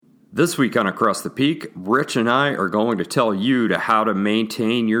This week on Across the Peak, Rich and I are going to tell you how to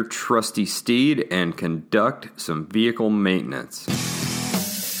maintain your trusty steed and conduct some vehicle maintenance.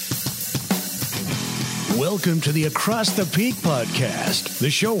 Welcome to the Across the Peak podcast,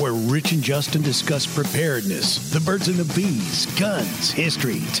 the show where Rich and Justin discuss preparedness, the birds and the bees, guns,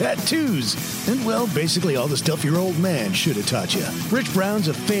 history, tattoos, and, well, basically all the stuff your old man should have taught you. Rich Brown's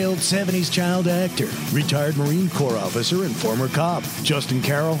a failed 70s child actor, retired Marine Corps officer, and former cop. Justin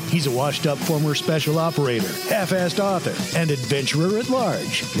Carroll, he's a washed-up former special operator, half-assed author, and adventurer at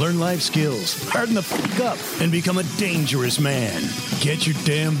large. Learn life skills, harden the fuck up, and become a dangerous man. Get your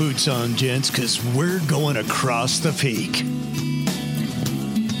damn boots on, gents, because we're going across the peak.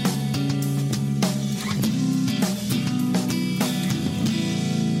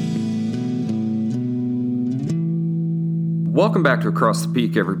 Welcome back to Across the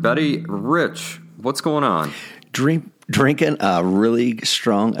Peak, everybody. Rich, what's going on? Drinking a really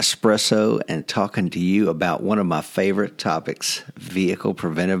strong espresso and talking to you about one of my favorite topics, vehicle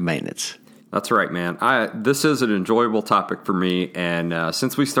preventive maintenance. That's right, man. This is an enjoyable topic for me, and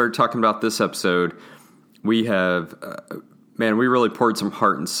since we started talking about this episode, we have, we really poured some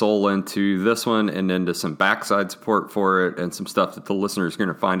heart and soul into this one and into some backside support for it and some stuff that the listener is going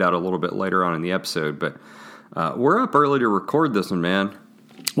to find out a little bit later on in the episode. But we're up early to record this one, man.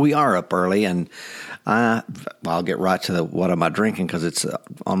 We are up early, and I'll get right to what am I drinking because it's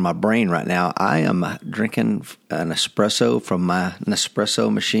on my brain right now. I am drinking an espresso from my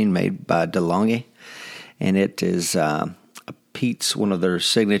Nespresso machine made by DeLonghi, and it is Peet's, one of their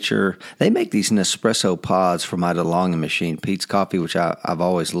signature. They make these Nespresso pods for my DeLonghi machine, Peet's Coffee, which I've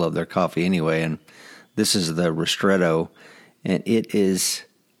always loved their coffee anyway, and this is the Ristretto, and it is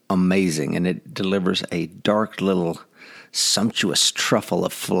amazing, and it delivers a dark little sumptuous truffle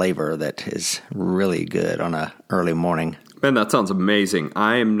of flavor that is really good on a early morning. Man, that sounds amazing.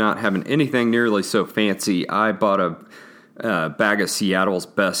 I am not having anything nearly so fancy. I bought a bag of Seattle's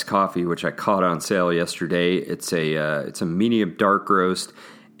Best Coffee, which I caught on sale yesterday. It's a medium dark roast,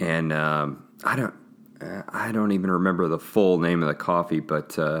 and I don't even remember the full name of the coffee,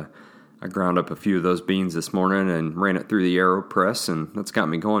 but I ground up a few of those beans this morning and ran it through the AeroPress, and that's got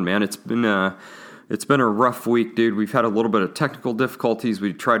me going, man. It's been a rough week, dude. We've had a little bit of technical difficulties.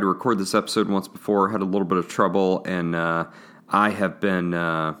 We tried to record this episode once before, had a little bit of trouble, and I've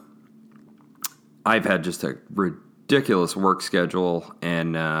had just a ridiculous work schedule,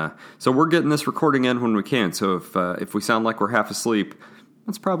 and so we're getting this recording in when we can. So if we sound like we're half asleep,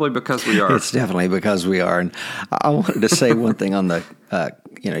 that's probably because we are. It's definitely because we are. And I wanted to say one thing on the,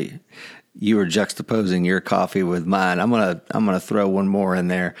 you were juxtaposing your coffee with mine. I'm gonna throw one more in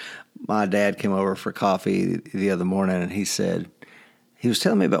there. My dad came over for coffee the other morning, and he was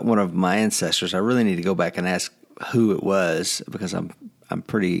telling me about one of my ancestors. I really need to go back and ask who it was because I'm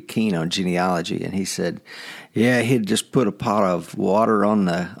pretty keen on genealogy. And he said, yeah, he'd just put a pot of water on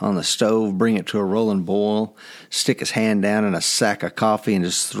the stove, bring it to a rolling boil, stick his hand down in a sack of coffee, and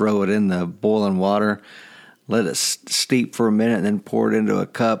just throw it in the boiling water, let it steep for a minute, and then pour it into a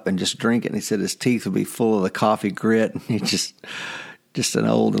cup and just drink it. And he said his teeth would be full of the coffee grit, and he just an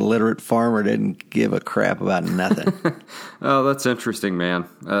old illiterate farmer didn't give a crap about nothing. Oh, that's interesting, man.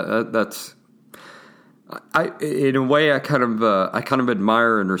 In a way, I kind of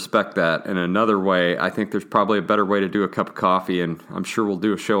admire and respect that. In another way, I think there's probably a better way to do a cup of coffee, and I'm sure we'll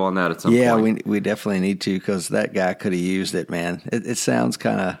do a show on that at some point. Yeah, we definitely need to because that guy could have used it, man. It sounds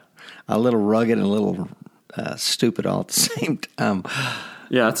kind of a little rugged and a little stupid all at the same time.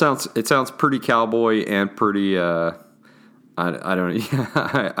 Yeah, it sounds pretty cowboy and pretty. I don't.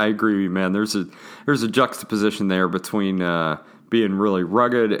 I agree with you, man. There's a juxtaposition there between being really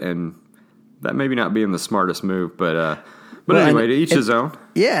rugged and that maybe not being the smartest move, but anyway, to each his own.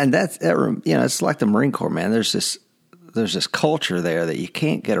 Yeah, and it's like the Marine Corps, man. There's this culture there that you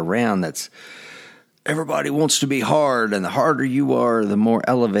can't get around. That's everybody wants to be hard, and the harder you are, the more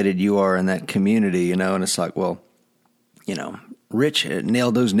elevated you are in that community, And it's like, well, Rich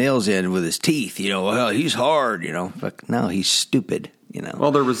nailed those nails in with his teeth, well, he's hard, but no, he's stupid,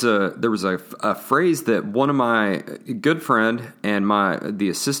 Well, there was a phrase that one of my good friend and the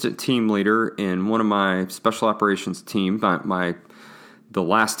assistant team leader in one of my special operations team, the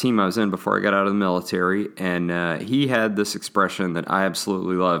last team I was in before I got out of the military, and he had this expression that I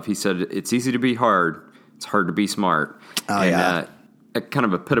absolutely love. He said, "It's easy to be hard, it's hard to be smart." Oh, yeah. It kind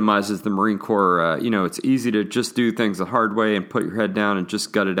of epitomizes the Marine Corps. It's easy to just do things the hard way and put your head down and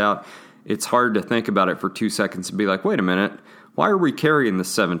just gut it out. It's hard to think about it for 2 seconds and be like, wait a minute, why are we carrying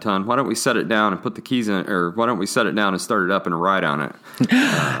this 7-ton? Why don't we set it down and put the keys in, or why don't we set it down and start it up and ride on it?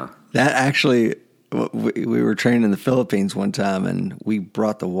 That actually we were training in the Philippines one time, and we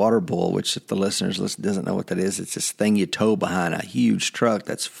brought the water bull, which if the listeners doesn't know what that is, it's this thing you tow behind a huge truck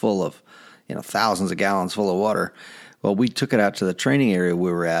that's full of, thousands of gallons full of water. Well, we took it out to the training area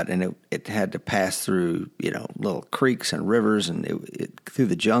we were at, and it had to pass through, little creeks and rivers and it through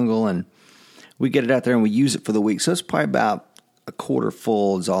the jungle, and we get it out there and we use it for the week. So it's probably about a quarter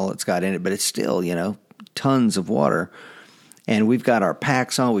full is all it's got in it, but it's still, tons of water. And we've got our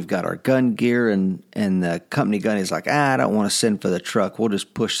packs on, we've got our gun gear, and the company gun is like, I don't want to send for the truck. We'll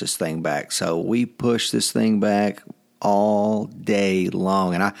just push this thing back. So we push this thing back all day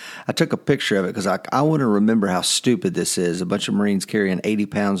long. And I took a picture of it because I want to remember how stupid this is. A bunch of Marines carrying 80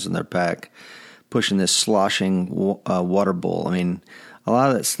 pounds in their pack, pushing this sloshing water bull. I mean, a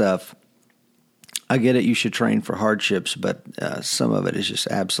lot of that stuff, I get it, you should train for hardships, but some of it is just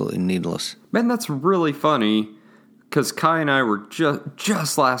absolutely needless. Man, that's really funny. Because Kai and I were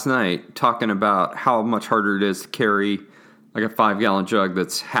just last night talking about how much harder it is to carry like a 5-gallon jug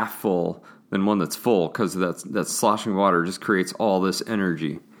that's half full than one that's full, because that sloshing water just creates all this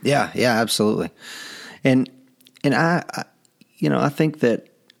energy. Yeah, absolutely. And I think that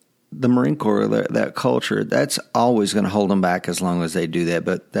the Marine Corps, that culture, that's always going to hold them back as long as they do that.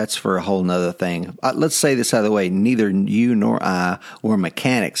 But that's for a whole nother thing. Let's say this out of the way: neither you nor I were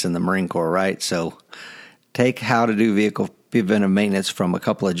mechanics in the Marine Corps, right? So take how to do vehicle preventive maintenance from a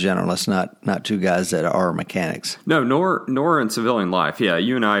couple of generalists, not two guys that are mechanics. No, nor in civilian life. Yeah,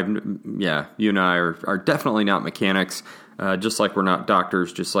 you and I are definitely not mechanics. Just like we're not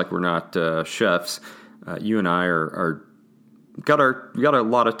doctors, just like we're not chefs. You and I are got a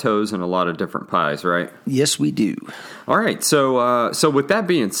lot of toes in a lot of different pies, right? Yes, we do. All right. So with that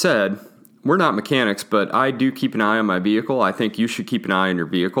being said, we're not mechanics, but I do keep an eye on my vehicle. I think you should keep an eye on your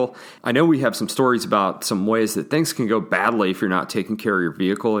vehicle. I know we have some stories about some ways that things can go badly if you're not taking care of your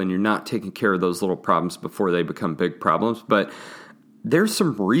vehicle and you're not taking care of those little problems before they become big problems. But there's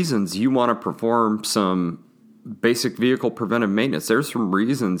some reasons you want to perform some basic vehicle preventive maintenance. There's some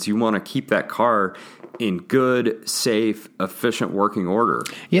reasons you want to keep that car in good, safe, efficient working order.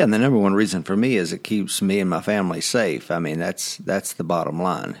 Yeah, and the number one reason for me is it keeps me and my family safe. I mean, that's the bottom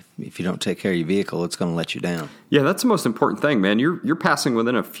line. If you don't take care of your vehicle, it's going to let you down. Yeah, that's the most important thing, man. You're passing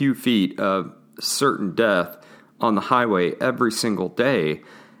within a few feet of certain death on the highway every single day.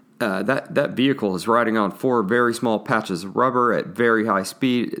 That vehicle is riding on 4 very small patches of rubber at very high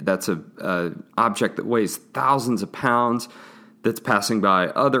speed. That's a object that weighs thousands of pounds that's passing by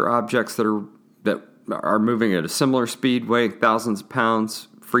other objects that are moving at a similar speed, weighing thousands of pounds,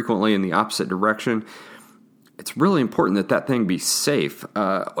 frequently in the opposite direction. It's really important that thing be safe.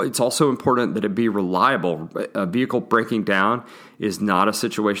 It's also important that it be reliable. A vehicle breaking down is not a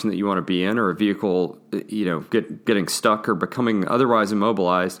situation that you want to be in, or a vehicle, getting stuck or becoming otherwise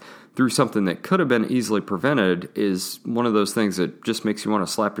immobilized through something that could have been easily prevented is one of those things that just makes you want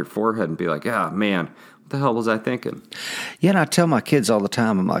to slap your forehead and be like, man, what the hell was I thinking? Yeah, and I tell my kids all the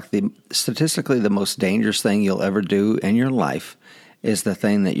time, I'm like, statistically the most dangerous thing you'll ever do in your life is the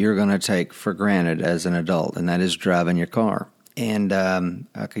thing that you're going to take for granted as an adult, and that is driving your car. And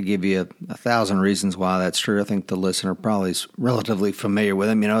I could give you 1,000 reasons why that's true. I think the listener probably is relatively familiar with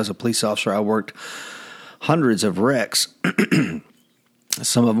them. As a police officer, I worked hundreds of wrecks.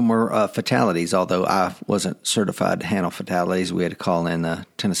 Some of them were fatalities, although I wasn't certified to handle fatalities. We had to call in the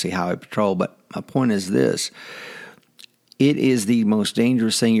Tennessee Highway Patrol. But my point is this. It is the most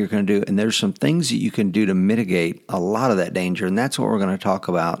dangerous thing you're going to do, and there's some things that you can do to mitigate a lot of that danger, and that's what we're going to talk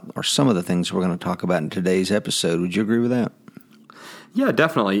about, or some of the things we're going to talk about in today's episode. Would you agree with that? Yeah,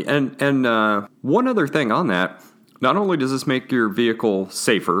 definitely. And one other thing on that, not only does this make your vehicle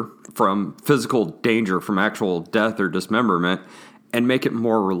safer from physical danger, from actual death or dismemberment, and make it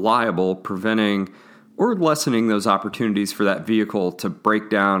more reliable, preventing or lessening those opportunities for that vehicle to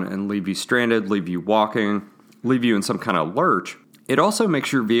break down and leave you stranded, leave you walking, leave you in some kind of lurch. It also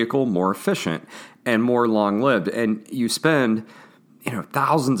makes your vehicle more efficient and more long-lived. And you spend,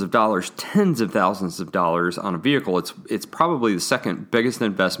 thousands of dollars, tens of thousands of dollars on a vehicle. It's probably the second biggest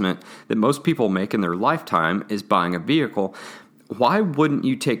investment that most people make in their lifetime is buying a vehicle. Why wouldn't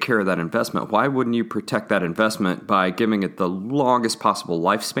you take care of that investment? Why wouldn't you protect that investment by giving it the longest possible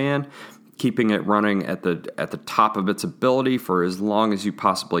lifespan, keeping it running at the top of its ability for as long as you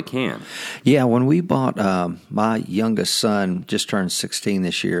possibly can? Yeah, when we bought, my youngest son just turned 16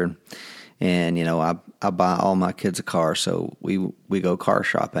 this year, and I buy all my kids a car, so we go car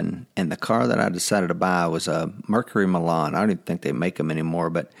shopping, and the car that I decided to buy was a Mercury Milan. I don't even think they make them anymore,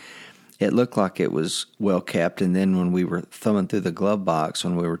 but it looked like it was well kept. And then when we were thumbing through the glove box,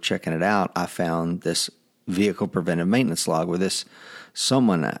 when we were checking it out, I found this vehicle preventive maintenance log where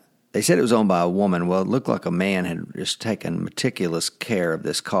someone They said it was owned by a woman. Well, it looked like a man had just taken meticulous care of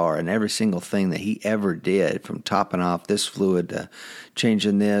this car, and every single thing that he ever did, from topping off this fluid to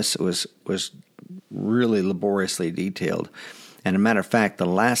changing this, was really laboriously detailed. And a matter of fact, the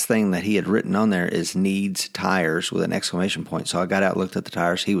last thing that he had written on there is needs tires with an exclamation point. So I got out, looked at the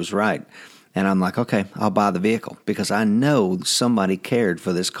tires. He was right. And I'm like, okay, I'll buy the vehicle because I know somebody cared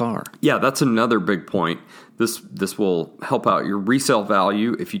for this car. Yeah, that's another big point. This will help out your resale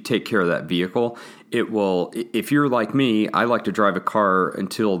value if you take care of that vehicle. It will. If you're like me, I like to drive a car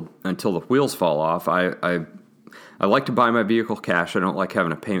until the wheels fall off. I like to buy my vehicle cash. I don't like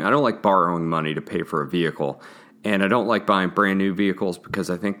having a payment. I don't like borrowing money to pay for a vehicle. And I don't like buying brand new vehicles because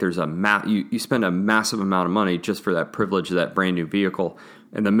I think there's you spend a massive amount of money just for that privilege of that brand new vehicle.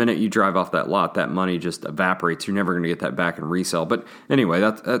 And the minute you drive off that lot, that money just evaporates. You're never going to get that back in resale. But anyway,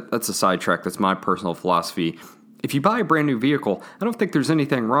 that's a sidetrack. That's my personal philosophy. If you buy a brand new vehicle, I don't think there's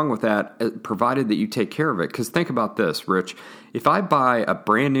anything wrong with that, provided that you take care of it. Because think about this, Rich. If I buy a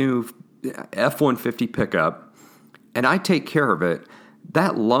brand new F-150 pickup and I take care of it,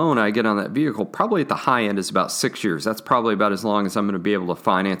 that loan I get on that vehicle probably at the high end is about 6 years. That's probably about as long as I'm going to be able to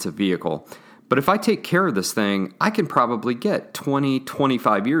finance a vehicle. But if I take care of this thing, I can probably get 20,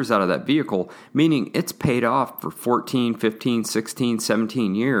 25 years out of that vehicle, meaning it's paid off for 14, 15, 16,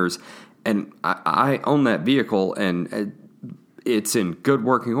 17 years. And I own that vehicle and it's in good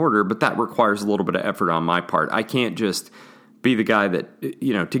working order, but that requires a little bit of effort on my part. I can't just be the guy that,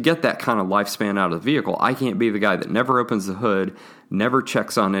 to get that kind of lifespan out of the vehicle, I can't be the guy that never opens the hood, never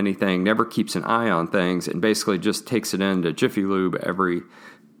checks on anything, never keeps an eye on things, and basically just takes it into Jiffy Lube every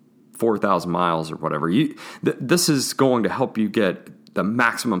 4,000 miles or whatever. This is going to help you get the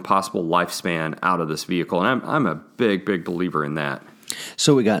maximum possible lifespan out of this vehicle, and I'm a big, big believer in that.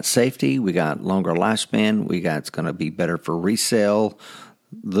 So we got safety, we got longer lifespan, we got it's going to be better for resale.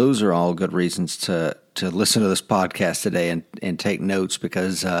 Those are all good reasons to listen to this podcast today and take notes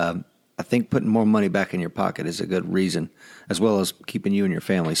because I think putting more money back in your pocket is a good reason, as well as keeping you and your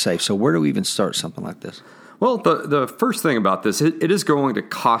family safe. So where do we even start something like this? Well, the first thing about this, it is going to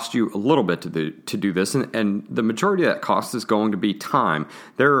cost you a little bit to do this, and the majority of that cost is going to be time.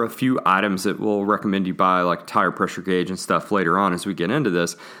 There are a few items that we'll recommend you buy, like tire pressure gauge and stuff later on as we get into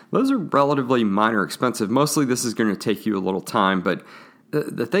this. Those are relatively minor expensive. Mostly this is going to take you a little time, but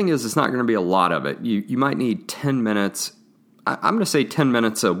the thing is, it's not going to be a lot of it. You might need 10 minutes. I'm going to say 10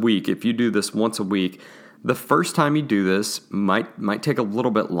 minutes a week if you do this once a week. The first time you do this might take a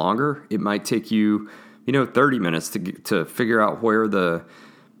little bit longer. It might take you 30 minutes to figure out where the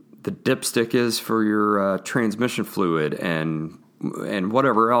dipstick is for your transmission fluid and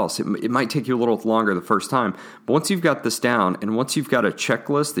whatever else. It might take you a little longer the first time. But once you've got this down and once you've got a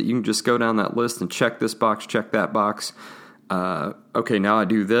checklist that you can just go down that list and check this box, check that box. Okay, now I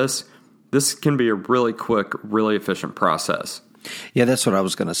do this. This can be a really quick, really efficient process. Yeah, that's what I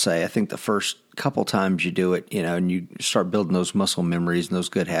was going to say. I think the first couple times you do it, and you start building those muscle memories and those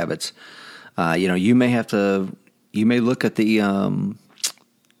good habits, you may look at the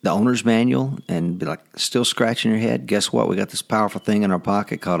owner's manual and be like still scratching your head. Guess what? We got this powerful thing in our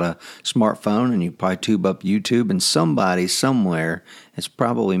pocket called a smartphone, and you probably tube up YouTube, and somebody somewhere has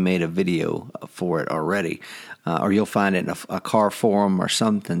probably made a video for it already. Or you'll find it in a car forum or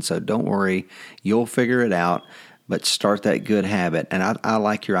something. So don't worry, you'll figure it out. But start that good habit. And I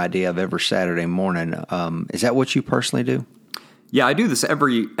like your idea of every Saturday morning. Is that what you personally do? Yeah, I do this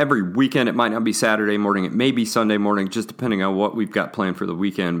every weekend. It might not be Saturday morning. It may be Sunday morning, just depending on what we've got planned for the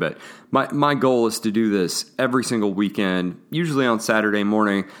weekend. But my goal is to do this every single weekend, usually on Saturday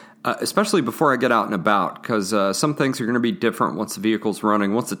morning, especially before I get out and about, because some things are going to be different once the vehicle's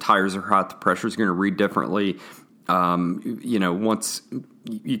running. Once the tires are hot, the pressure's going to read differently. Once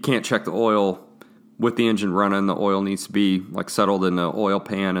you can't check the oil with the engine running, the oil needs to be settled in the oil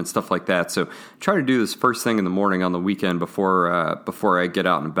pan and stuff like that. So try to do this first thing in the morning on the weekend before I get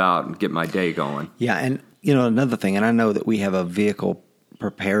out and about and get my day going. Yeah, and another thing, and I know that we have a vehicle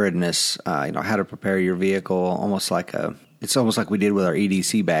preparedness, how to prepare your vehicle, it's almost like we did with our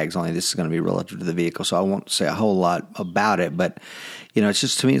EDC bags, only this is going to be relative to the vehicle, so I won't say a whole lot about it, but it's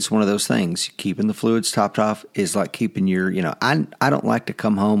just, to me, it's one of those things. Keeping the fluids topped off is like keeping your, I don't like to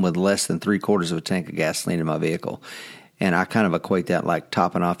come home with less than 3/4 of a tank of gasoline in my vehicle. And I kind of equate that like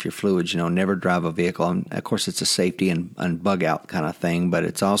topping off your fluids, never drive a vehicle. And of course, it's a safety and bug out kind of thing, but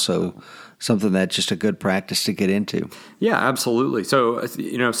it's also something that's just a good practice to get into. Yeah, absolutely. So,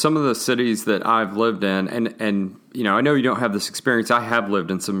 some of the cities that I've lived in, and I know you don't have this experience. I have lived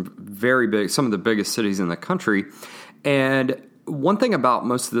in some of the biggest cities in the country. And one thing about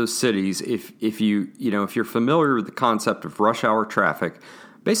most of those cities, if you're familiar with the concept of rush hour traffic,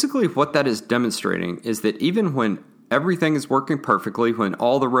 Basically, what that is demonstrating is that even when everything is working perfectly, when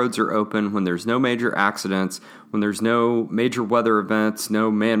all the roads are open, when there's no major accidents, when there's no major weather events,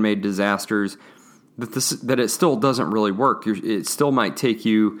 no man-made disasters, that it still doesn't really work. It still might take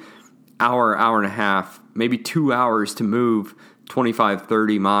you hour and a half, maybe 2 hours to move 25,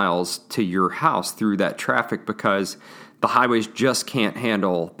 30 miles to your house through that traffic because the highways just can't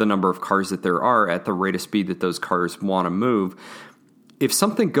handle the number of cars that there are at the rate of speed that those cars want to move. If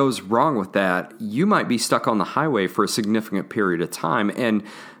something goes wrong with that, you might be stuck on the highway for a significant period of time. And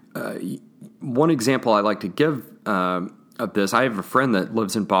one example I like to give of this, I have a friend that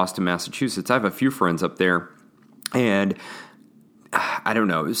lives in Boston, Massachusetts. I have a few friends up there. And I don't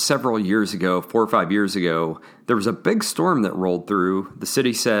know, it was several years ago, 4 or 5 years ago, there was a big storm that rolled through. The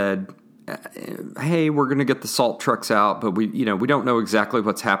city said, hey, we're going to get the salt trucks out, but we don't know exactly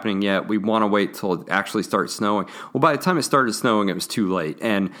what's happening yet. We want to wait till it actually starts snowing. Well, by the time it started snowing, it was too late.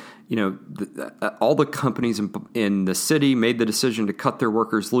 And, all the companies in the city made the decision to cut their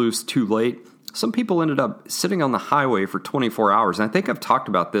workers loose too late. Some people ended up sitting on the highway for 24 hours. And I think I've talked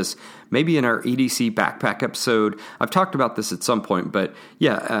about this maybe in our EDC backpack episode. I've talked about this at some point, but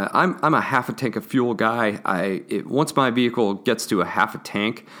yeah, I'm a half a tank of fuel guy. Once my vehicle gets to a half a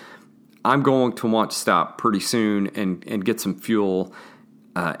tank, I'm going to want to stop pretty soon and get some fuel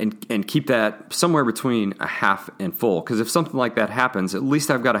and keep that somewhere between a half and full. Because if something like that happens, at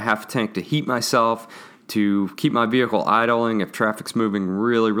least I've got a half a tank to heat myself, to keep my vehicle idling if traffic's moving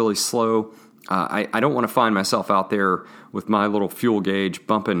really, really slow. I don't want to find myself out there with my little fuel gauge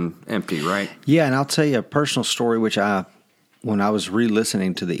bumping empty, right? Yeah, and I'll tell you a personal story, when I was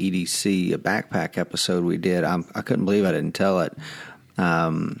re-listening to the EDC backpack episode we did, I couldn't believe I didn't tell it.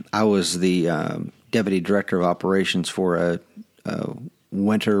 I was the deputy director of operations for a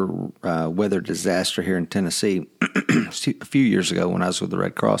winter weather disaster here in Tennessee a few years ago when I was with the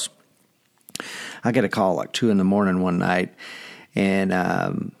Red Cross. I get a call like 2 a.m. one night,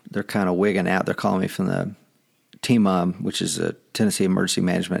 and they're kind of wigging out. They're calling me from the TEMA, which is a Tennessee Emergency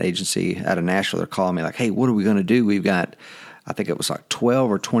Management Agency out of Nashville. They're calling me like, hey, what are we going to do? We've got, I think it was like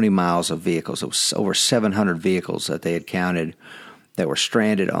 12 or 20 miles of vehicles. It was over 700 vehicles that they had counted that were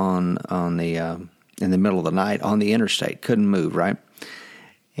stranded on the in the middle of the night on the interstate, couldn't move, right?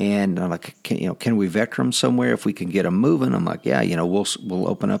 And I'm like, can we vector them somewhere if we can get them moving? I'm like, yeah, we'll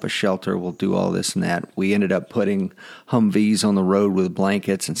open up a shelter, we'll do all this and that. We ended up putting Humvees on the road with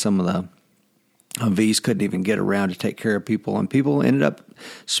blankets, and some of the Humvees couldn't even get around to take care of people, and people ended up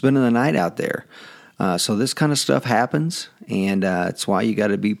spending the night out there. So this kind of stuff happens, and it's why you got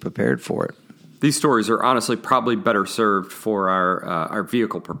to be prepared for it. These stories are honestly probably better served for our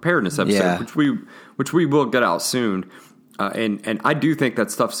vehicle preparedness episode, which we will get out soon. And I do think that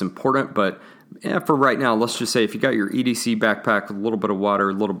stuff's important, but for right now, let's just say if you got your EDC backpack with a little bit of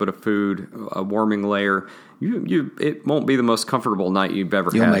water, a little bit of food, a warming layer, it won't be the most comfortable night you've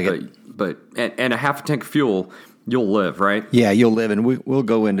ever had. But a half a tank of fuel, you'll live, right? Yeah, you'll live, and we'll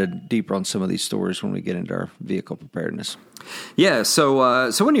go into deeper on some of these stories when we get into our vehicle preparedness. Yeah, so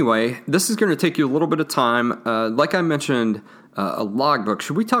anyway, this is going to take you a little bit of time. Like I mentioned, a logbook.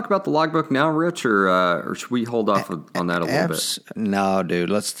 Should we talk about the logbook now, Rich, or should we hold off on that a little bit? No, dude,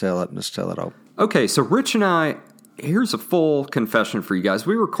 let's tell it all. Okay, so Rich and I, here's a full confession for you guys.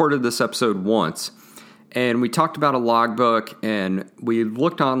 We recorded this episode once, and we talked about a logbook, and we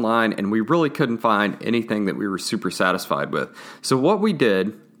looked online, and we really couldn't find anything that we were super satisfied with. So what we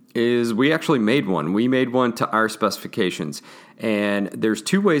did is we actually made one. We made one to our specifications. And there's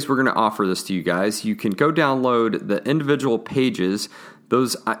 2 ways we're going to offer this to you guys. You can go download the individual pages.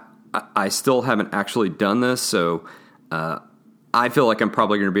 Those, I still haven't actually done this, so I feel like I'm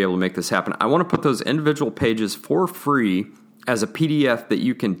probably going to be able to make this happen. I want to put those individual pages for free as a PDF that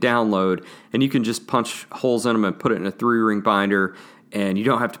you can download, and you can just punch holes in them and put it in a 3-ring binder, and you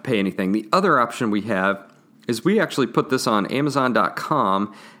don't have to pay anything. The other option we have is we actually put this on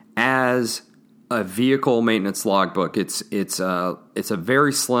Amazon.com as a vehicle maintenance logbook. It's a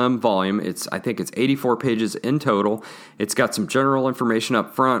very slim volume. I think it's 84 pages in total. It's got some general information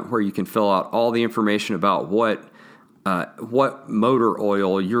up front where you can fill out all the information about what motor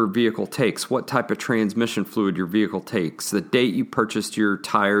oil your vehicle takes, what type of transmission fluid your vehicle takes, the date you purchased your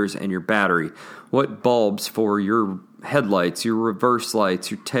tires and your battery, what bulbs for your headlights, your reverse lights,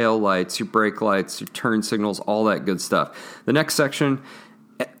 your tail lights, your brake lights, your turn signals, all that good stuff. The next section,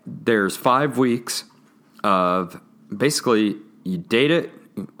 there's 5 weeks of basically you date it.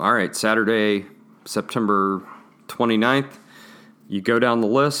 All right, Saturday, September 29th. You go down the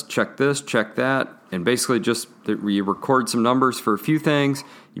list, check this, check that, and basically just you record some numbers for a few things.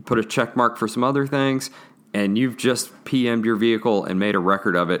 You put a check mark for some other things. and you've just PM'd your vehicle and made a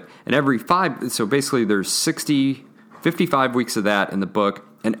record of it. And so basically there's 55 weeks of that in the book,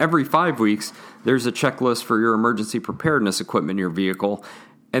 and every 5 weeks there's a checklist for your emergency preparedness equipment in your vehicle.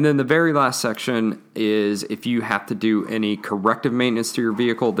 And then the very last section is if you have to do any corrective maintenance to your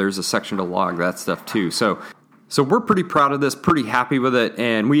vehicle, there's a section to log that stuff too. So we're pretty proud of this, pretty happy with it,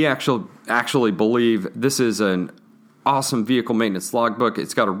 and we actually believe this is an awesome vehicle maintenance logbook.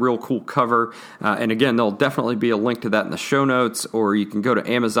 It's got a real cool cover. And again, there'll definitely be a link to that in the show notes, or you can go to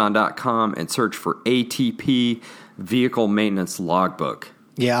Amazon.com and search for ATP Vehicle Maintenance Logbook.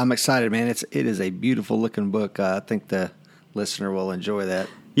 Yeah, I'm excited, man. It is a beautiful looking book. I think the listener will enjoy that.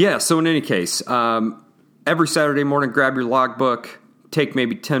 Yeah, so in any case, every Saturday morning, grab your logbook, take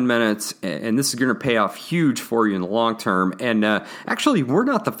maybe 10 minutes, and this is going to pay off huge for you in the long term. And actually, we're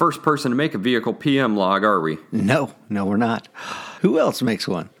not the first person to make a vehicle PM log, are we? No, we're not. Who else makes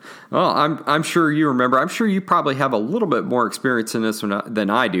one? Well, I'm sure you remember. I'm sure you probably have a little bit more experience in this than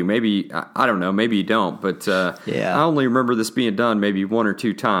I do. Maybe, I don't know, maybe you don't. But yeah. I only remember this being done maybe 1 or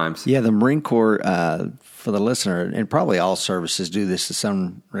 2 times. Yeah, the Marine Corps, for the listener, and probably all services do this to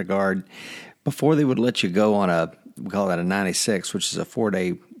some regard, before they would let you go on we call that a 96, which is a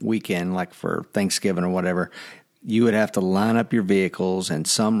 4-day weekend, like for Thanksgiving or whatever, you would have to line up your vehicles, and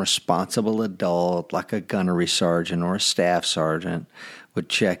some responsible adult, like a gunnery sergeant or a staff sergeant, would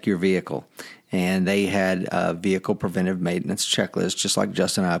check your vehicle. And they had a vehicle preventive maintenance checklist, just like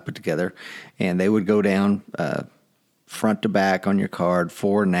Justin and I put together, and they would go down front to back on your card,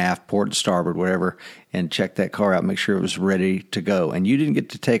 fore and aft, port and starboard, whatever, and check that car out, make sure it was ready to go. And you didn't get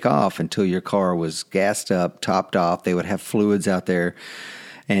to take off until your car was gassed up, topped off. They would have fluids out there.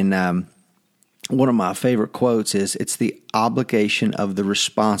 And one of my favorite quotes is, "It's the obligation of the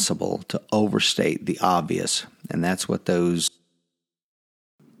responsible to overstate the obvious." And that's what those...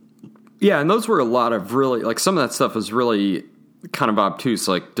 Yeah, and those were a lot of really, like some of that stuff was really kind of obtuse,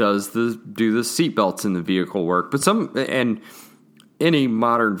 like do the seatbelts in the vehicle work? But and any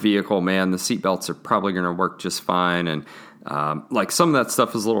modern vehicle, man, the seatbelts are probably going to work just fine. And like some of that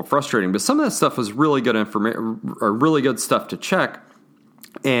stuff is a little frustrating, but some of that stuff was really good information, or really good stuff to check.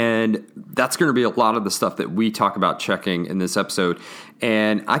 And that's going to be a lot of the stuff that we talk about checking in this episode.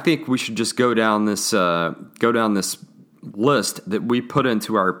 And I think we should just go down this list that we put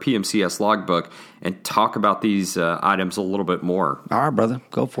into our PMCS logbook and talk about these items a little bit more. All right, brother,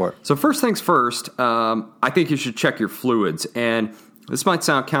 go for it. So first things first, I think you should check your fluids. And this might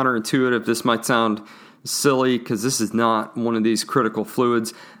sound counterintuitive. This might sound silly because this is not one of these critical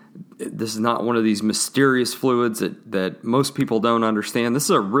fluids. This is not one of these mysterious fluids that most people don't understand. This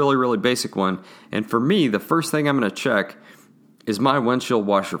is a really, really basic one. And for me, the first thing I'm going to check is my windshield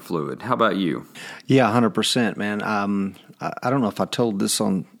washer fluid. How about you? Yeah, 100%, man. I don't know if I told this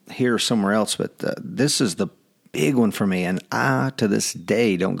on here or somewhere else, but this is the big one for me. And I, to this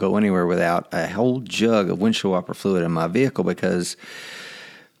day, don't go anywhere without a whole jug of windshield wiper fluid in my vehicle, because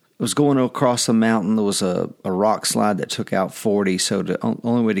I was going across the mountain. There was a rock slide that took out 40. So the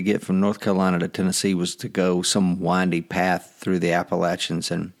only way to get from North Carolina to Tennessee was to go some windy path through the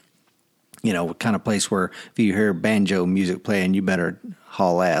Appalachians. And you know, kind of place where if you hear banjo music playing, you better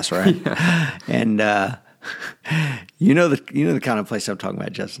haul ass, right? Yeah. And you know the kind of place I'm talking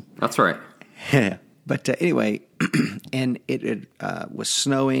about, Justin. That's right. Yeah. But anyway, and it was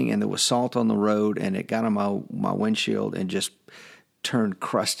snowing, and there was salt on the road, and it got on my windshield and just turned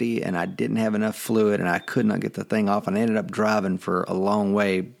crusty, and I didn't have enough fluid, and I could not get the thing off, and I ended up driving for a long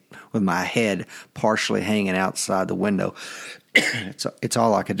way with my head partially hanging outside the window. It's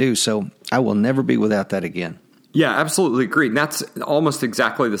all I could do. So I will never be without that again. Yeah, absolutely agreed. And that's almost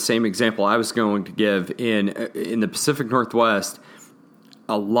exactly the same example I was going to give in the Pacific Northwest.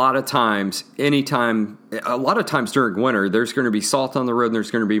 A lot of times during winter, there's going to be salt on the road and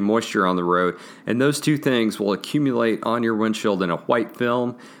there's going to be moisture on the road. And those two things will accumulate on your windshield in a white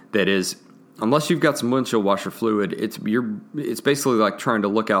film that is, unless you've got some windshield washer fluid, it's basically like trying to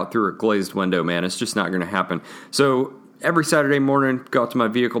look out through a glazed window, man. It's just not going to happen. So every Saturday morning, go out to my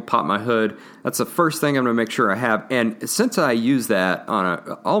vehicle, pop my hood. That's the first thing I'm going to make sure I have. And since I use that on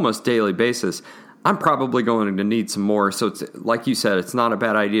an almost daily basis, I'm probably going to need some more. So it's like you said, it's not a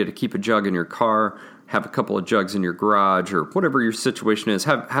bad idea to keep a jug in your car, have a couple of jugs in your garage, or whatever your situation is.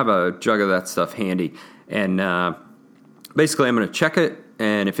 Have a jug of that stuff handy. And basically, I'm going to check it.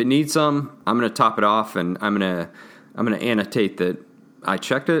 And if it needs some, I'm going to top it off, and I'm going to annotate that I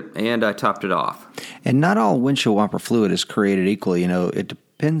checked it and I topped it off. And not all windshield wiper fluid is created equal. You know, it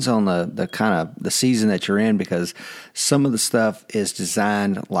depends on the kind of the season that you're in, because some of the stuff is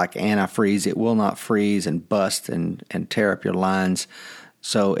designed like antifreeze. It will not freeze and bust and tear up your lines.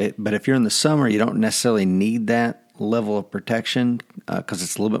 So, but if you're in the summer, you don't necessarily need that level of protection because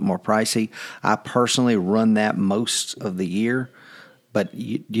it's a little bit more pricey. I personally run that most of the year, but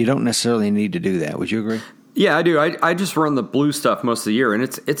you don't necessarily need to do that. Would you agree? Yeah, I do. I just run the blue stuff most of the year, and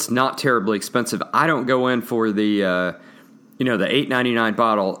it's not terribly expensive. I don't go in for the the $8.99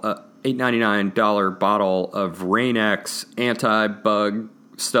 bottle, $8.99 bottle of Rain-X anti-bug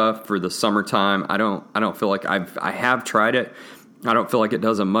stuff for the summertime. I don't feel like I have tried it. I don't feel like it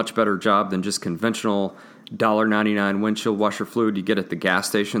does a much better job than just conventional $1.99 windshield washer fluid you get at the gas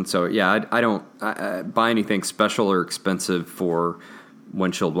station. So yeah, I don't buy anything special or expensive for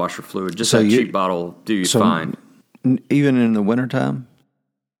windshield washer fluid. Just that cheap bottle do you fine. Even in the wintertime?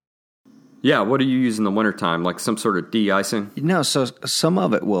 Yeah, what do you use in the wintertime? Like some sort of de-icing? No, so some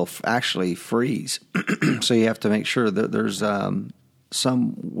of it will actually freeze. So you have to make sure that there's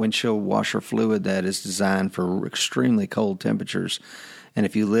some windshield washer fluid that is designed for extremely cold temperatures. And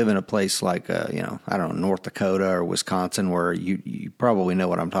if you live in a place like, North Dakota or Wisconsin, where you probably know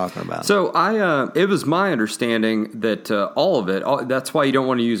what I'm talking about. So it was my understanding that all of it, that's why you don't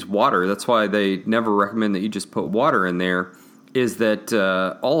want to use water. That's why they never recommend that you just put water in there, is that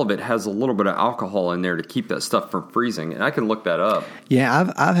all of it has a little bit of alcohol in there to keep that stuff from freezing. And I can look that up.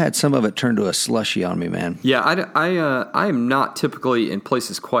 Yeah, I've had some of it turn to a slushy on me, man. Yeah, I am not typically in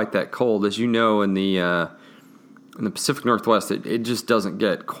places quite that cold. As you know, in the Pacific Northwest, it just doesn't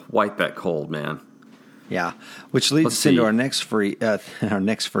get quite that cold, man. Yeah, which leads us into our next freeze,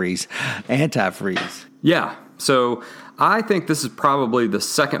 antifreeze. Yeah, so I think this is probably the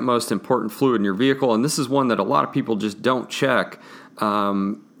second most important fluid in your vehicle, and this is one that a lot of people just don't check.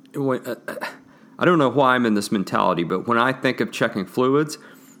 I don't know why I'm in this mentality, but when I think of checking fluids,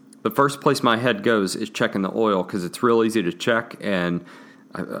 the first place my head goes is checking the oil because it's real easy to check, and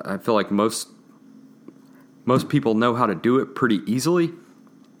I feel like most people know how to do it pretty easily.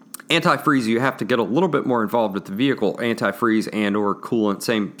 Antifreeze, you have to get a little bit more involved with the vehicle. Antifreeze and or coolant,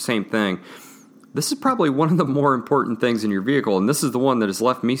 same thing. This is probably one of the more important things in your vehicle, and this is the one that has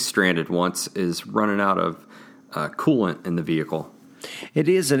left me stranded once, is running out of coolant in the vehicle. It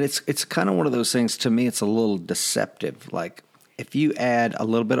is, and it's kind of one of those things, to me, it's a little deceptive. Like, if you add a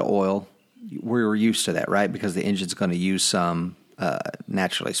little bit of oil, we're used to that, right? Because the engine's going to use some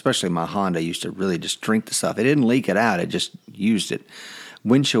naturally. Especially my Honda used to really just drink the stuff. It didn't leak it out, it just used it.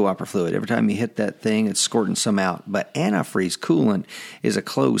 Windshield wiper fluid, every time you hit that thing, it's squirting some out. But antifreeze coolant is a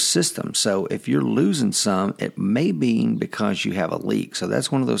closed system. So if you're losing some, it may be because you have a leak. So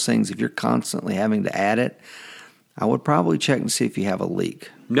that's one of those things, if you're constantly having to add it, I would probably check and see if you have a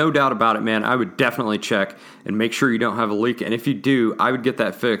leak. No doubt about it, man. I would definitely check and make sure you don't have a leak. And if you do, I would get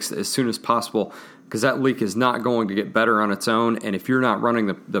that fixed as soon as possible, because that leak is not going to get better on its own. And if you're not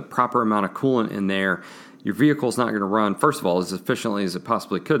running the proper amount of coolant in there, your vehicle's not going to run, first of all, as efficiently as it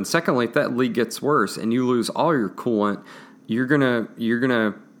possibly could. And secondly, if that leak gets worse and you lose all your coolant, you're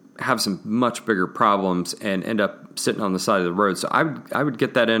gonna have some much bigger problems and end up sitting on the side of the road. So I would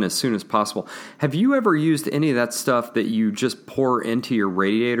get that in as soon as possible. Have you ever used any of that stuff that you just pour into your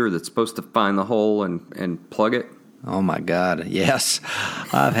radiator that's supposed to find the hole and plug it? Oh my God, yes.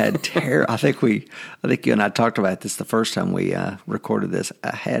 I've had I think you and I talked about this the first time we recorded this.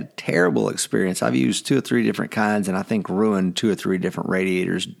 I had terrible experience. I've used 2 or 3 different kinds, and I think ruined 2 or 3 different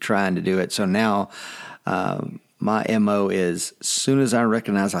radiators trying to do it. So now my MO is, as soon as I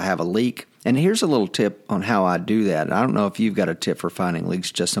recognize I have a leak, and here's a little tip on how I do that. I don't know if you've got a tip for finding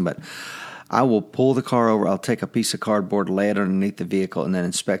leaks, Justin, but I will pull the car over. I'll take a piece of cardboard, lay it underneath the vehicle, and then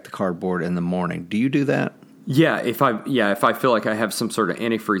inspect the cardboard in the morning. Do you do that? Yeah, if I feel like I have some sort of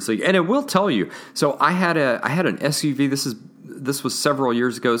antifreeze leak, and it will tell you. So I had an SUV. This was several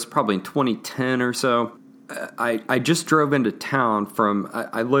years ago. It's probably in 2010 or so. I just drove into town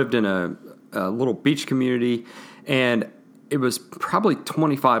I lived in a little beach community, and it was probably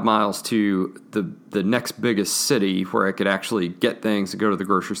 25 miles to the next biggest city where I could actually get things to go to the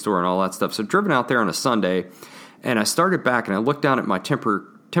grocery store and all that stuff. So driven out there on a Sunday, and I started back and I looked down at my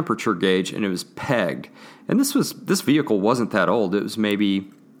temperature gauge, and it was pegged. And this vehicle wasn't that old. It was maybe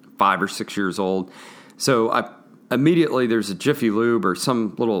 5 or 6 years old. So immediately there's a Jiffy Lube or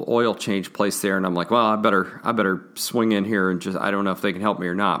some little oil change place there, and I'm like, well, I better swing in here and I don't know if they can help me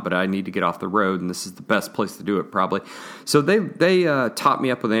or not, but I need to get off the road, and this is the best place to do it probably. So they topped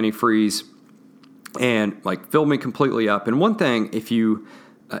me up with antifreeze and filled me completely up. And one thing,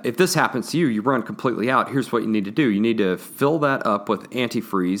 if this happens to you, you run completely out, here's what you need to do. You need to fill that up with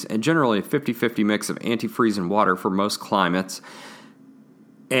antifreeze, and generally a 50-50 mix of antifreeze and water for most climates.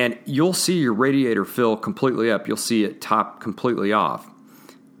 And you'll see your radiator fill completely up. You'll see it top completely off.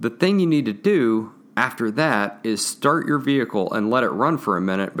 The thing you need to do after that is start your vehicle and let it run for a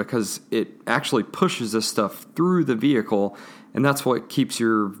minute, because it actually pushes this stuff through the vehicle, and that's what keeps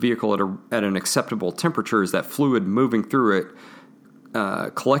your vehicle at an acceptable temperature, is that fluid moving through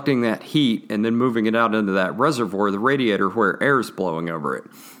it, collecting that heat, and then moving it out into that reservoir, the radiator, where air is blowing over it.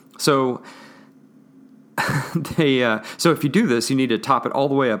 So so if you do this, you need to top it all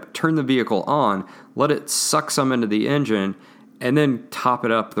the way up, turn the vehicle on, let it suck some into the engine, and then top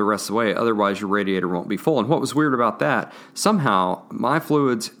it up the rest of the way. Otherwise, your radiator won't be full. And what was weird about that, somehow my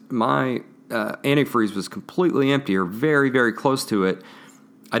fluids, my antifreeze was completely empty, or very, very close to it.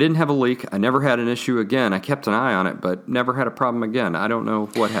 I didn't have a leak. I never had an issue again. I kept an eye on it, but never had a problem again. I don't know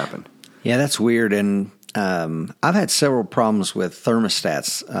what happened. Yeah, that's weird. And I've had several problems with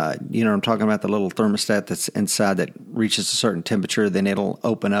thermostats. I'm talking about the little thermostat that's inside that reaches a certain temperature, then it'll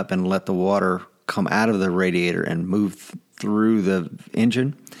open up and let the water come out of the radiator and move through the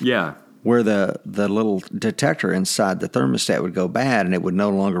engine. Yeah. Where the little detector inside the thermostat would go bad, and it would no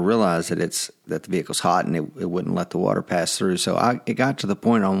longer realize that the vehicle's hot, and it wouldn't let the water pass through. So it got to the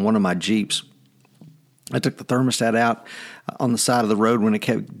point on one of my Jeeps, I took the thermostat out on the side of the road when it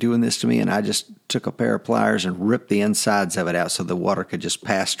kept doing this to me, and I just took a pair of pliers and ripped the insides of it out so the water could just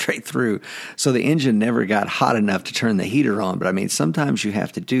pass straight through. So the engine never got hot enough to turn the heater on. But, I mean, sometimes you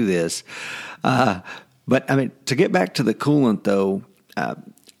have to do this. But, I mean, to get back to the coolant, though,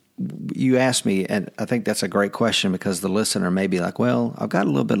 you asked me, and I think that's a great question, because the listener may be like, well, I've got a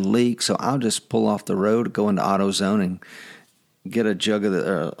little bit of leak, so I'll just pull off the road, go into AutoZone, and get a jug of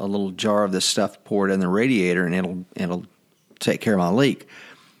a little jar of this stuff, pour it in the radiator, and it'll take care of my leak.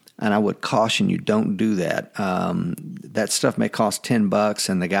 And I would caution you, don't do that. That stuff may cost $10,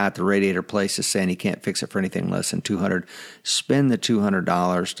 and the guy at the radiator place is saying he can't fix it for anything less than $200. Spend the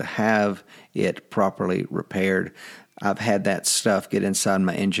 $200 to have it properly repaired. I've had that stuff get inside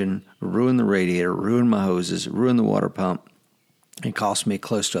my engine, ruin the radiator, ruin my hoses, ruin the water pump. It cost me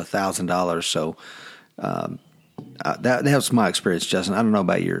close to $1,000. So that was my experience, Justin. I don't know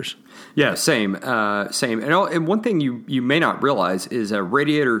about yours. Yeah, same. And one thing you may not realize is a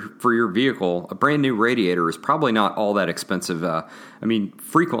radiator for your vehicle, a brand new radiator, is probably not all that expensive.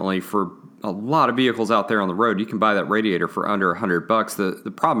 Frequently for a lot of vehicles out there on the road, you can buy that radiator for under $100.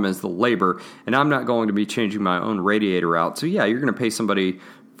 The problem is the labor, and I'm not going to be changing my own radiator out. So yeah, you're going to pay somebody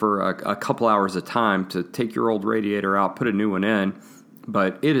for a couple hours of time to take your old radiator out, put a new one in.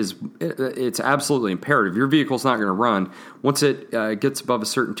 But it's absolutely imperative. Your vehicle's not going to run. Once it gets above a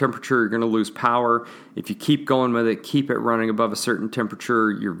certain temperature, you're going to lose power. If you keep going with it, keep it running above a certain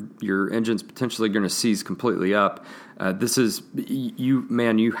temperature, your engine's potentially going to seize completely up. You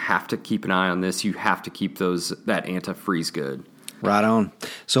have to keep an eye on this. You have to keep that antifreeze good. Right on.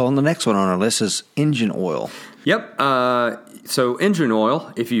 So on the next one on our list is engine oil. Yep. So engine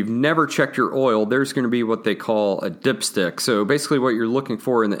oil, if you've never checked your oil, there's going to be what they call a dipstick. So basically what you're looking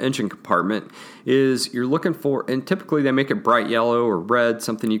for in the engine compartment is you're looking for, and typically they make it bright yellow or red,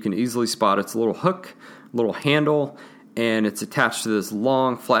 something you can easily spot. It's a little hook, little handle, and it's attached to this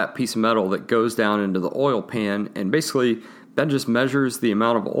long flat piece of metal that goes down into the oil pan, and basically that just measures the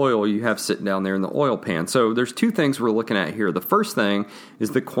amount of oil you have sitting down there in the oil pan. So there's two things we're looking at here. The first thing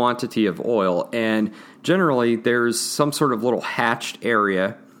is the quantity of oil, and generally there's some sort of little hatched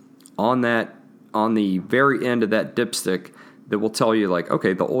area on the very end of that dipstick that will tell you, like,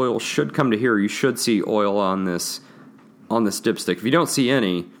 okay, the oil should come to here. You should see oil on this dipstick. If you don't see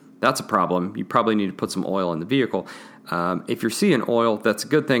any, that's a problem. You probably need to put some oil in the vehicle. If you're seeing oil, that's a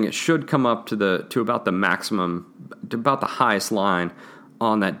good thing. It should come up to about the maximum, to about the highest line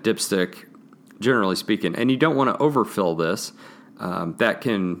on that dipstick, generally speaking. And you don't want to overfill this. That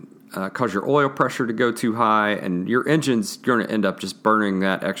can cause your oil pressure to go too high, and your engine's going to end up just burning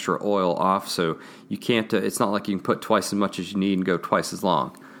that extra oil off. So you can't. It's not like you can put twice as much as you need and go twice as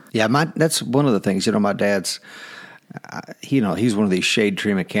long. Yeah, that's one of the things. My dad's. He's one of these shade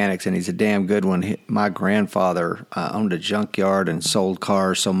tree mechanics, and he's a damn good one. My grandfather owned a junkyard and sold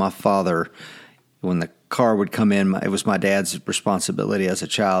cars. So my father, when the car would come in, it was my dad's responsibility as a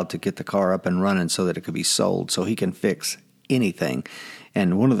child to get the car up and running so that it could be sold. So he can fix anything.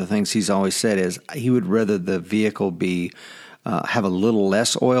 And one of the things he's always said is he would rather the vehicle be have a little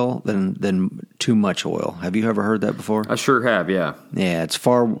less oil than too much oil. Have you ever heard that before? I sure have, yeah. Yeah, it's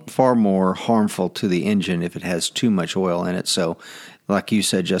far more harmful to the engine if it has too much oil in it. So, like you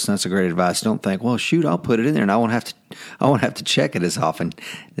said, Justin, that's a great advice. Don't think, well, shoot, I'll put it in there and I won't have to check it as often.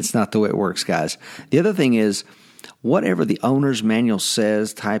 It's not the way it works, guys. The other thing is, whatever the owner's manual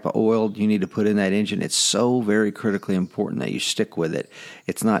says type of oil you need to put in that engine, it's so very critically important that you stick with it.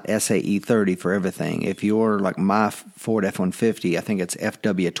 It's not SAE 30 for everything. If you're like my Ford F-150, I think it's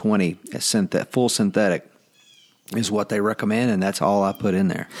FW20, full synthetic is what they recommend, and that's all I put in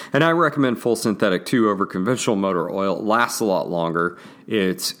there. And I recommend full synthetic too over conventional motor oil. It lasts a lot longer.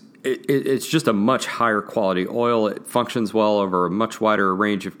 It's just a much higher quality oil. It functions well over a much wider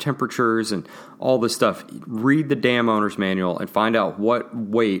range of temperatures and all this stuff. Read the damn owner's manual and find out what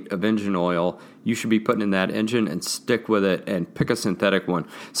weight of engine oil you should be putting in that engine and stick with it and pick a synthetic one.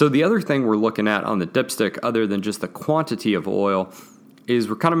 So the other thing we're looking at on the dipstick, other than just the quantity of oil, is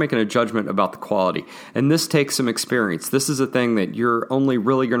we're kind of making a judgment about the quality. And this takes some experience. This is a thing that you're only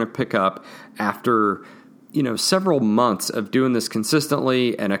really going to pick up after several months of doing this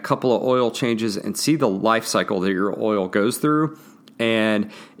consistently and a couple of oil changes and see the life cycle that your oil goes through.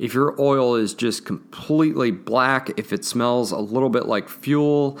 And if your oil is just completely black, if it smells a little bit like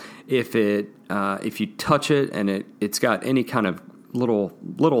fuel, if you touch it and it's got any kind of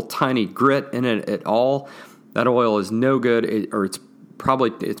little tiny grit in it at all, that oil is no good, it's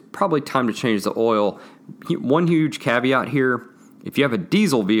probably time to change the oil. One huge caveat here: if you have a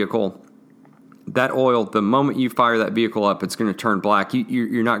diesel vehicle, that oil, the moment you fire that vehicle up, it's going to turn black.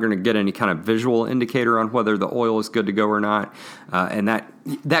 You're not going to get any kind of visual indicator on whether the oil is good to go or not, and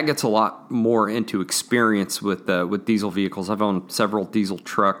that gets a lot more into experience with diesel vehicles. I've owned several diesel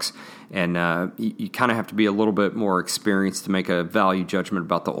trucks, and you kind of have to be a little bit more experienced to make a value judgment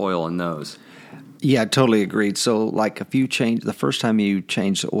about the oil in those. Yeah, totally agreed. So, like, if you the first time you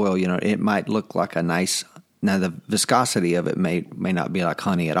change the oil, it might look like a nice. Now, the viscosity of it may not be like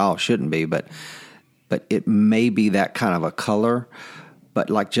honey at all. Shouldn't be, but it may be that kind of a color. But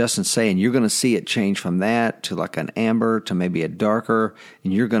like Justin's saying, you're going to see it change from that to like an amber to maybe a darker,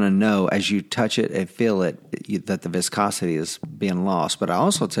 and you're going to know as you touch it and feel it that the viscosity is being lost. But I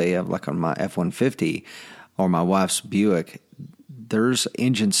also tell you, like on my F-150 or my wife's Buick, there's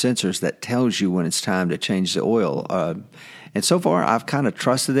engine sensors that tells you when it's time to change the oil. And so far, I've kind of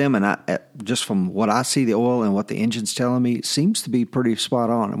trusted them, and just from what I see, the oil and what the engine's telling me, it seems to be pretty spot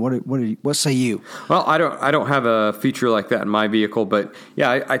on. What say you? Well, I don't have a feature like that in my vehicle, but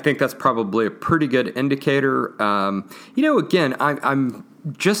yeah, I think that's probably a pretty good indicator. Again, I'm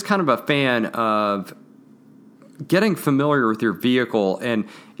just kind of a fan of getting familiar with your vehicle, and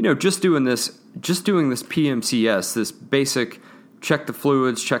just doing this PMCS, this basic check the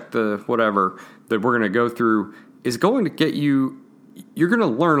fluids, check the whatever that we're going to go through, is going to get you're going to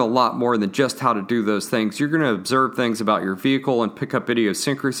learn a lot more than just how to do those things. You're going to observe things about your vehicle and pick up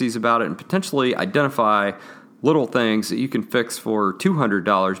idiosyncrasies about it and potentially identify little things that you can fix for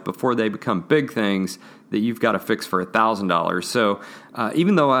 $200 before they become big things that you've got to fix for $1,000. So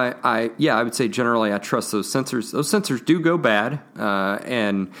even though I would say generally I trust those sensors do go bad,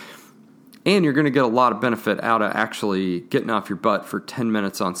 and you're going to get a lot of benefit out of actually getting off your butt for 10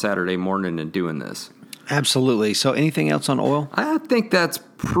 minutes on Saturday morning and doing this. Absolutely. So anything else on oil? I think that's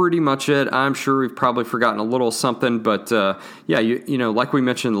pretty much it. I'm sure we've probably forgotten a little something, but like we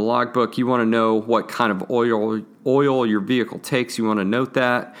mentioned in the logbook, you want to know what kind of oil your vehicle takes. You want to note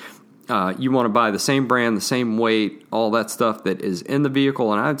that. You want to buy the same brand, the same weight, all that stuff that is in the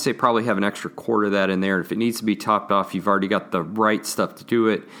vehicle, and I would say probably have an extra quart of that in there. If it needs to be topped off, you've already got the right stuff to do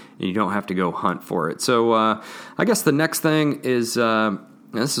it, and you don't have to go hunt for it. So I guess the next thing is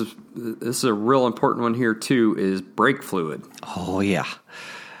this is a real important one here too, is brake fluid. Oh yeah,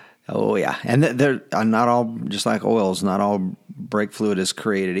 and they're not all, just like oils, not all brake fluid is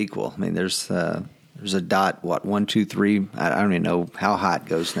created equal. I mean, there's a dot, 1, 2, 3. I don't even know how high it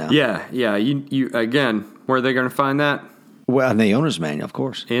goes now. Yeah. You again, where are they going to find that? Well, in the owner's manual, of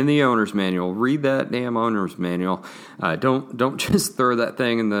course. In the owner's manual. Read that damn owner's manual. Don't just throw that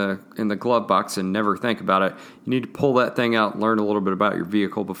thing in the glove box and never think about it. You need to pull that thing out and learn a little bit about your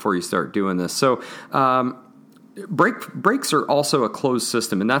vehicle before you start doing this. So, brakes are also a closed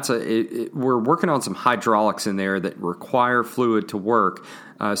system, and that's we're working on some hydraulics in there that require fluid to work.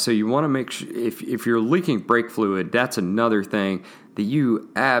 So you want to make sure if you're leaking brake fluid, that's another thing that you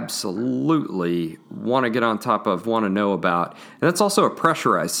absolutely want to get on top of, want to know about. And that's also a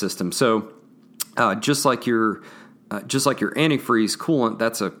pressurized system. So just like your antifreeze coolant,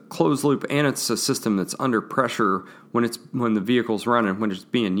 that's a closed loop, and it's a system that's under pressure when the vehicle's running, when it's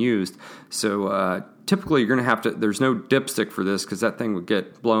being used. So typically you're going to have to, there's no dipstick for this because that thing would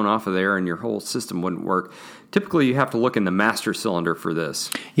get blown off of there and your whole system wouldn't work. Typically you have to look in the master cylinder for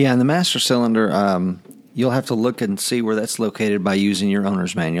this. Yeah, in the master cylinder, you'll have to look and see where that's located by using your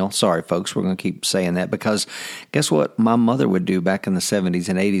owner's manual. Sorry, folks, we're going to keep saying that because guess what my mother would do back in the 70s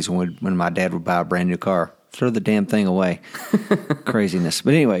and 80s when my dad would buy a brand new car? throw the damn thing away. Craziness.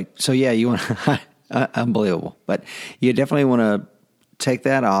 But anyway, so yeah, you want unbelievable. But you definitely want to take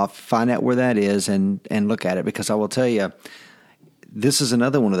that off, find out where that is, and look at it, because I will tell you, this is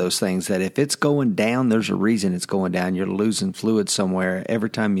another one of those things that if it's going down, there's a reason it's going down. You're losing fluid somewhere. Every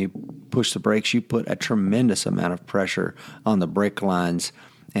time you push the brakes, you put a tremendous amount of pressure on the brake lines.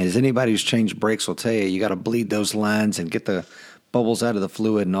 And as anybody who's changed brakes will tell you, you got to bleed those lines and get the bubbles out of the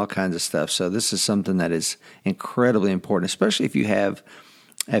fluid and all kinds of stuff. So this is something that is incredibly important, especially if you have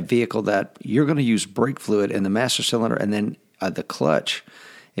a vehicle that you're going to use brake fluid in the master cylinder and then the clutch.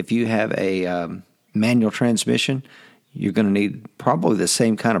 If you have a manual transmission, you're going to need probably the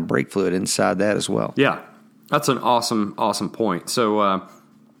same kind of brake fluid inside that as well. Yeah, that's an awesome point. So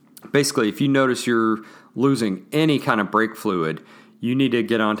basically, if you notice you're losing any kind of brake fluid, you need to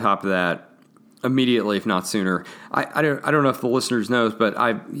get on top of that immediately, if not sooner. I don't know if the listeners knows, but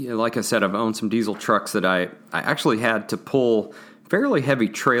like I said, I've owned some diesel trucks that I actually had to pull fairly heavy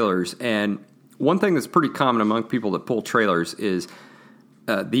trailers. And one thing that's pretty common among people that pull trailers is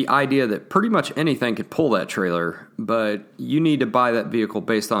the idea that pretty much anything can pull that trailer, but you need to buy that vehicle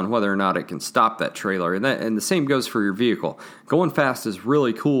based on whether or not it can stop that trailer. And the same goes for your vehicle. Going fast is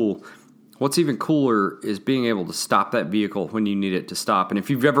really cool. What's even cooler is being able to stop that vehicle when you need it to stop. And if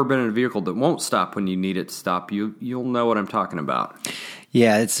you've ever been in a vehicle that won't stop when you need it to stop, you'll know what I'm talking about.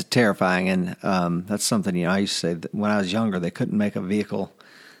 Yeah, it's terrifying. And that's something, I used to say that when I was younger, they couldn't make a vehicle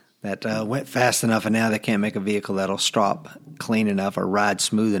that went fast enough, and now they can't make a vehicle that'll stop clean enough or ride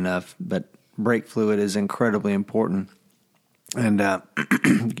smooth enough. But brake fluid is incredibly important, and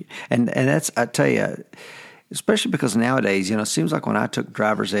and that's, I tell you, especially because nowadays, it seems like when I took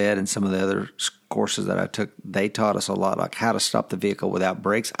driver's ed and some of the other courses that I took, they taught us a lot, like how to stop the vehicle without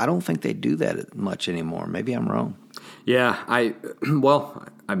brakes. I don't think they do that much anymore. Maybe I'm wrong. Yeah, I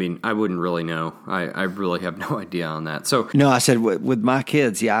wouldn't really know. I really have no idea on that. So no, I said with my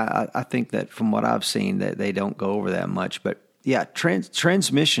kids, yeah, I think that from what I've seen that they don't go over that much. But yeah,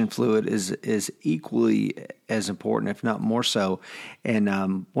 transmission fluid is equally as important, if not more so.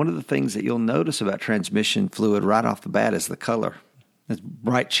 And one of the things that you'll notice about transmission fluid right off the bat is the color. It's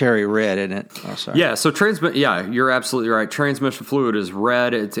bright cherry red, isn't it? Oh, sorry. Yeah, so you're absolutely right. Transmission fluid is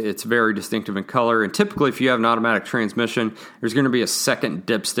red. It's very distinctive in color. And typically, if you have an automatic transmission, there's going to be a second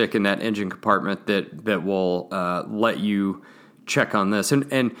dipstick in that engine compartment that will let you check on this.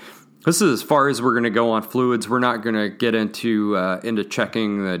 And this is as far as we're going to go on fluids. We're not going to get into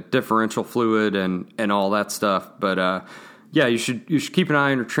checking the differential fluid and all that stuff. But yeah, you should keep an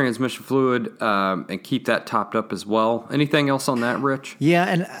eye on your transmission fluid and keep that topped up as well. Anything else on that, Rich?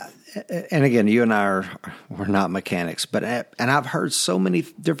 Yeah, and again, you and I we're not mechanics, but I've heard so many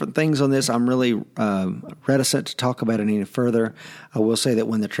different things on this. I'm really reticent to talk about it any further. I will say that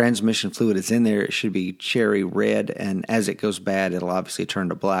when the transmission fluid is in there, it should be cherry red, and as it goes bad, it'll obviously turn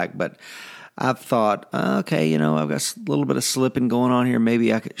to black. But I've thought, okay, I've got a little bit of slipping going on here.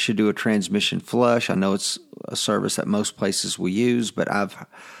 Maybe I should do a transmission flush. I know it's a service that most places will use, but I've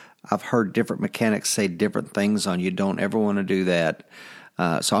heard different mechanics say different things on you don't ever want to do that.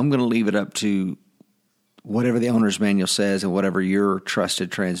 So I'm going to leave it up to whatever the owner's manual says and whatever your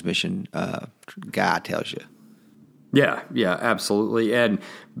trusted transmission guy tells you. Yeah, absolutely. And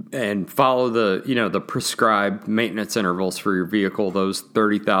follow the prescribed maintenance intervals for your vehicle, those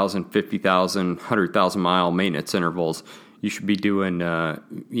 30,000, 50,000, 100,000 mile maintenance intervals. You should be doing,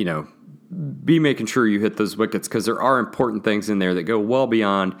 be making sure you hit those wickets, because there are important things in there that go well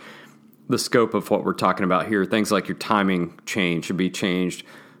beyond the scope of what we're talking about here. Things like your timing chain should be changed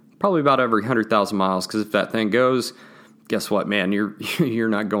probably about every 100,000 miles, because if that thing goes, guess what, man, you're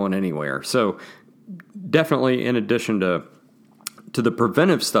not going anywhere. So definitely, in addition to the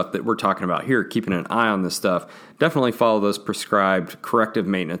preventive stuff that we're talking about here, keeping an eye on this stuff, definitely follow those prescribed corrective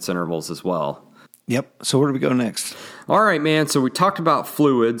maintenance intervals as well. Yep. So where do we go next? All right, man. So we talked about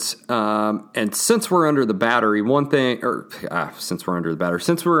fluids, and since we're under the hood,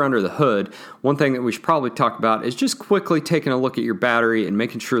 one thing that we should probably talk about is just quickly taking a look at your battery and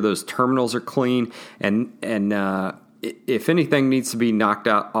making sure those terminals are clean, and if anything needs to be knocked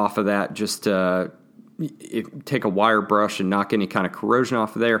out off of that, just take a wire brush and knock any kind of corrosion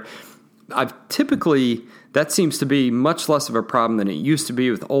off of there. That seems to be much less of a problem than it used to be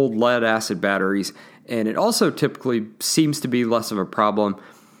with old lead acid batteries, and it also typically seems to be less of a problem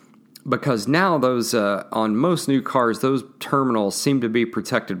because now those on most new cars, those terminals seem to be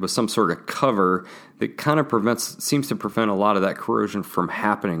protected with some sort of cover that kind of seems to prevent a lot of that corrosion from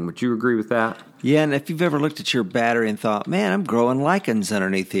happening. Would you agree with that? Yeah, and if you've ever looked at your battery and thought, man, I'm growing lichens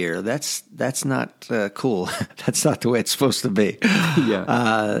underneath here, that's not cool. That's not the way it's supposed to be.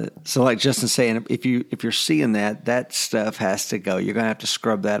 Yeah. So like Justin's saying, if you're seeing that stuff has to go. You're going to have to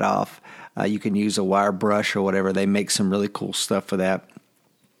scrub that off. You can use a wire brush or whatever. They make some really cool stuff for that.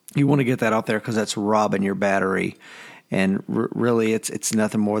 You want to get that off there because that's robbing your battery. And really, it's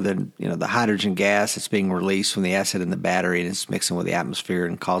nothing more than the hydrogen gas that's being released from the acid in the battery, and it's mixing with the atmosphere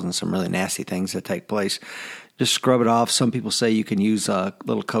and causing some really nasty things that take place. Just scrub it off. Some people say you can use a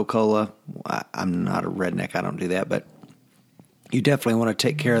little Coca-Cola. I'm not a redneck. I don't do that, but you definitely want to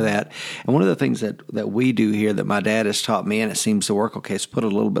take care of that. And one of the things that we do here that my dad has taught me, and it seems to work okay, is put a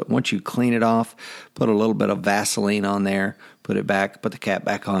little bit, once you clean it off, put a little bit of Vaseline on there, put it back, put the cap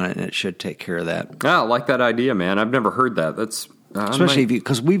back on it, and it should take care of that. I like that idea, man. I've never heard that. That's especially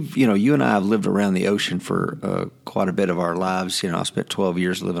because we've, you and I have lived around the ocean for quite a bit of our lives. I spent 12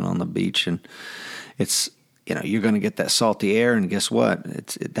 years living on the beach, and it's, you're going to get that salty air, and guess what?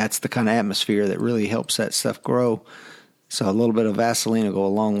 That's the kind of atmosphere that really helps that stuff grow. So a little bit of Vaseline will go a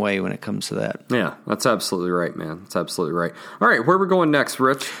long way when it comes to that. Yeah, that's absolutely right, man. That's absolutely right. All right, where are we going next,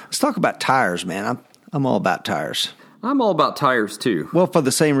 Rich? Let's talk about tires, man. I'm all about tires. I'm all about tires, too. Well, for the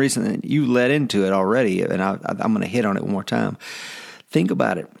same reason that you led into it already, and I'm going to hit on it one more time. Think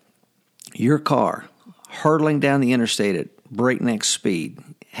about it. Your car, hurtling down the interstate at breakneck speed,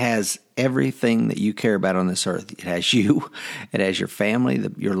 has everything that you care about on this earth. It has you. It has your family,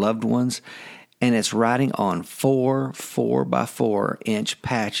 your loved ones. And it's riding on 4 4x4 inch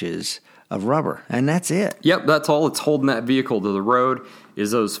patches of rubber, and that's it. Yep, that's all it's holding that vehicle to the road is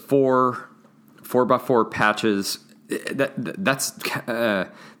those 4x4 patches. That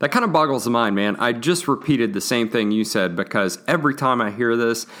kind of boggles the mind, man. I just repeated the same thing you said because every time I hear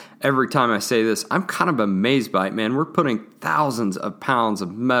this, every time I say this, I'm kind of amazed by it, man. We're putting thousands of pounds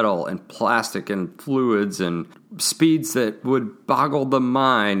of metal and plastic and fluids and speeds that would boggle the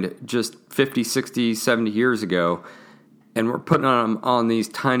mind just 50, 60, 70 years ago, and we're putting them on these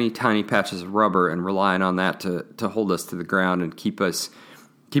tiny, tiny patches of rubber and relying on that to hold us to the ground and keep us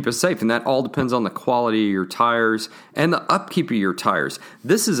safe. And that all depends on the quality of your tires and the upkeep of your tires.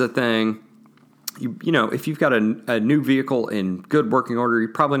 This is a thing, if you've got a new vehicle in good working order,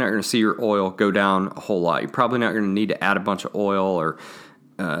 you're probably not going to see your oil go down a whole lot. You're probably not going to need to add a bunch of oil or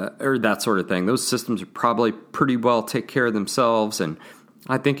that sort of thing. Those systems are probably pretty well take care of themselves, and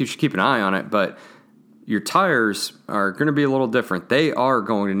I think you should keep an eye on it. But your tires are going to be a little different. They are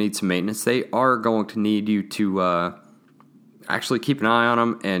going to need some maintenance. They are going to need you to actually keep an eye on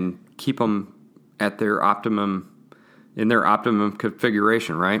them and keep them at in their optimum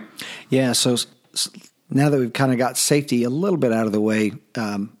configuration, right? Yeah, so now that we've kind of got safety a little bit out of the way,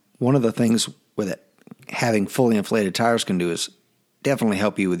 one of the things with it, having fully inflated tires can do is definitely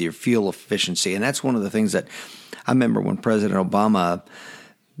help you with your fuel efficiency. And that's one of the things that I remember when President Obama,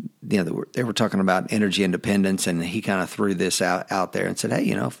 they were talking about energy independence, and he kind of threw this out there and said, hey,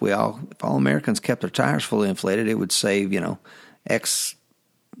 if all Americans kept their tires fully inflated, it would save, X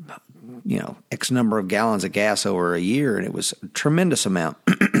number of gallons of gas over a year. And it was a tremendous amount.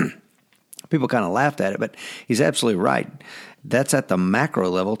 People kind of laughed at it, but he's absolutely right. That's at the macro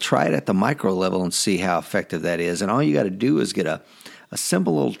level. Try it at the micro level and see how effective that is. And all you got to do is get a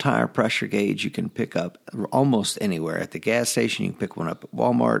simple little tire pressure gauge you can pick up almost anywhere. At the gas station, you can pick one up at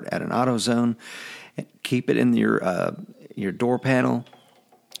Walmart, at an AutoZone. Keep it in your door panel.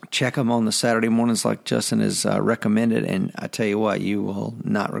 Check them on the Saturday mornings like Justin has recommended, and I tell you what, you will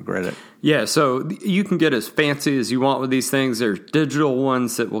not regret it. Yeah, so you can get as fancy as you want with these things. There's digital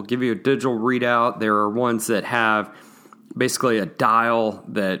ones that will give you a digital readout. There are ones that have basically a dial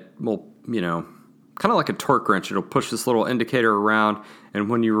that will, kind of like a torque wrench. It'll push this little indicator around, and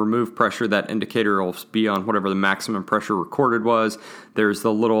when you remove pressure, that indicator will be on whatever the maximum pressure recorded was. There's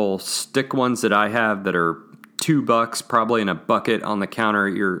the little stick ones that I have that are $2, probably in a bucket on the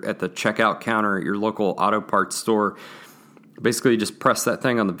counter at the checkout counter at your local auto parts store. Basically, you just press that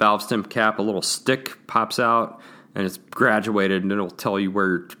thing on the valve stem cap, a little stick pops out, and it's graduated, and it'll tell you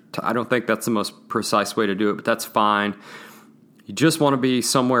where I don't think that's the most precise way to do it, but that's fine. You just want to be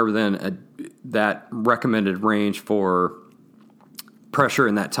somewhere within that recommended range for pressure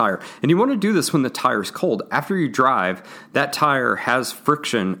in that tire. And you want to do this when the tire is cold. After you drive, that tire has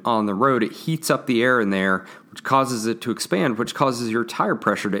friction on the road. It heats up the air in there, which causes it to expand, which causes your tire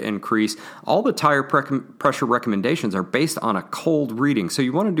pressure to increase. All the tire pressure recommendations are based on a cold reading. So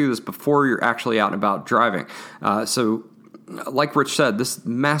you want to do this before you're actually out and about driving. So like Rich said, this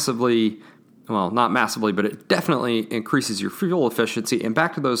massively, well, not massively, but it definitely increases your fuel efficiency. And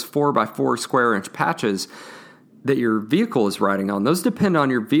back to those 4x4 square inch patches that your vehicle is riding on, those depend on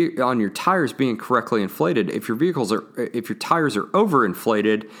your tires being correctly inflated. If your tires are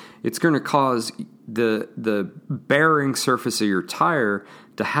overinflated, it's going to cause the bearing surface of your tire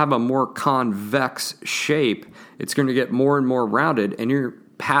to have a more convex shape. It's going to get more and more rounded, and your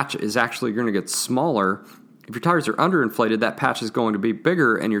patch is actually going to get smaller. If your tires are underinflated, that patch is going to be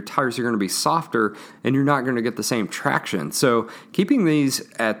bigger, and your tires are going to be softer, and you're not going to get the same traction. So keeping these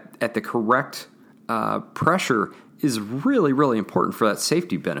at the correct pressure is really, really important for that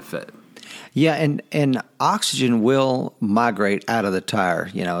safety benefit. Yeah, and oxygen will migrate out of the tire.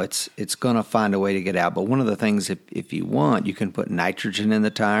 You know, it's going to find a way to get out. But one of the things, if you want, you can put nitrogen in the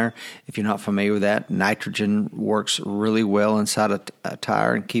tire. If you're not familiar with that, nitrogen works really well inside a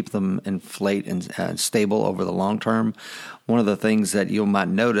tire and keep them inflate and stable over the long term. One of the things that you might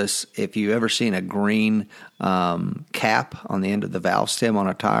notice, if you've ever seen a green cap on the end of the valve stem on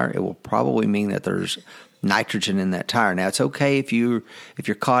a tire, it will probably mean that there's nitrogen in that tire. Now, it's okay if you're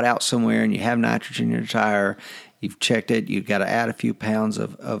caught out somewhere and you have nitrogen in your tire, you've checked it, you've got to add a few pounds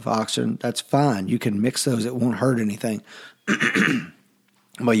of oxygen. That's fine. You can mix those. It won't hurt anything.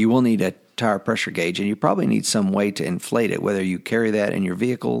 But you will need a tire pressure gauge, and you probably need some way to inflate it, whether you carry that in your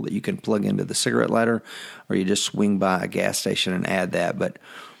vehicle that you can plug into the cigarette lighter, or you just swing by a gas station and add that. But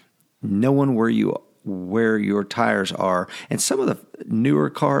knowing where your tires are, and some of the newer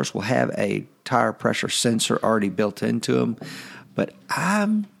cars will have a tire pressure sensor already built into them, but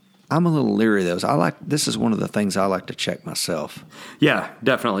I'm a little leery of those. This is one of the things I like to check myself. Yeah,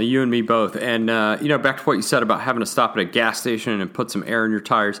 definitely. You and me both. And, back to what you said about having to stop at a gas station and put some air in your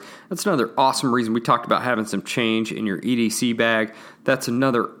tires. That's another awesome reason. We talked about having some change in your EDC bag. That's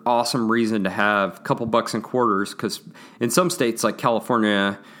another awesome reason to have a couple bucks in quarters, because in some states like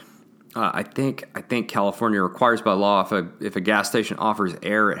California, I think California requires by law if a gas station offers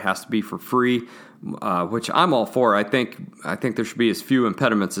air, it has to be for free, which I'm all for. I think there should be as few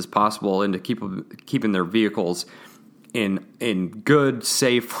impediments as possible into keeping their vehicles in good,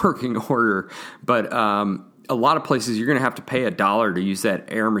 safe working order. But a lot of places you're going to have to pay $1 to use that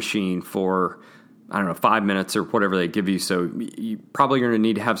air machine for, I don't know, 5 minutes or whatever they give you. So you're probably going to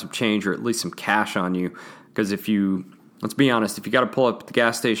need to have some change or at least some cash on you, because let's be honest, if you got to pull up at the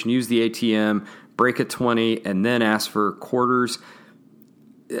gas station, use the ATM, break a 20, and then ask for quarters,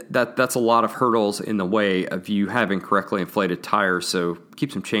 that's a lot of hurdles in the way of you having correctly inflated tires. So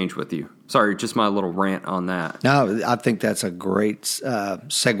keep some change with you. Sorry, just my little rant on that. No, I think that's a great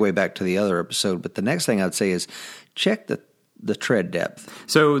segue back to the other episode. But the next thing I'd say is check the tread depth.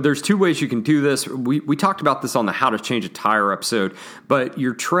 So there's two ways you can do this. We talked about this on the How to Change a Tire episode, but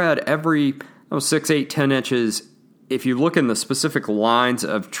your tread every 6, 8, 10 inches, if you look in the specific lines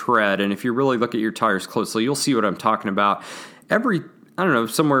of tread, and if you really look at your tires closely, you'll see what I'm talking about.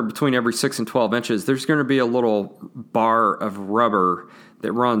 Somewhere between every 6 and 12 inches, there's going to be a little bar of rubber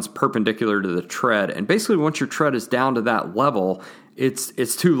that runs perpendicular to the tread. And basically, once your tread is down to that level,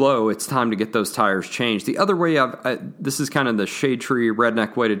 it's too low. It's time to get those tires changed. The other way this is kind of the shade tree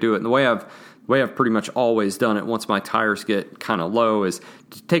redneck way to do it. And the way I've pretty much always done it once my tires get kind of low is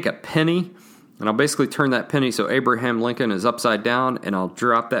to take a penny, and I'll basically turn that penny so Abraham Lincoln is upside down, and I'll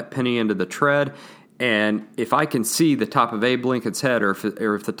drop that penny into the tread. And if I can see the top of Abe Lincoln's head, or if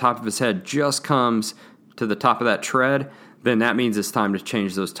the top of his head just comes to the top of that tread, then that means it's time to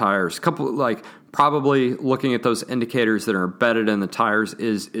change those tires. Probably looking at those indicators that are embedded in the tires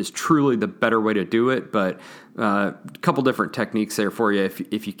is truly the better way to do it. But a couple different techniques there for you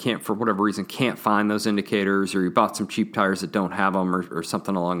if you can't, for whatever reason, can't find those indicators, or you bought some cheap tires that don't have them, or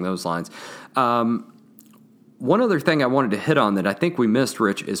something along those lines. One other thing I wanted to hit on that I think we missed,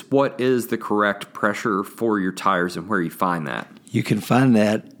 Rich, is what is the correct pressure for your tires and where you find that? You can find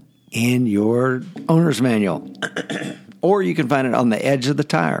that in your owner's manual. Or you can find it on the edge of the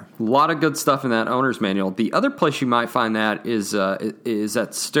tire. A lot of good stuff in that owner's manual. The other place you might find that is that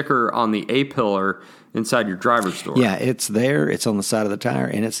sticker on the A-pillar inside your driver's door. Yeah, it's there. It's on the side of the tire,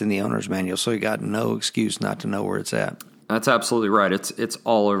 and it's in the owner's manual, so you got no excuse not to know where it's at. That's absolutely right. It's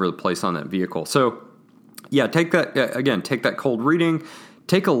all over the place on that vehicle. So, yeah, take that cold reading.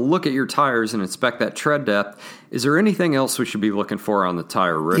 Take a look at your tires and inspect that tread depth. Is there anything else we should be looking for on the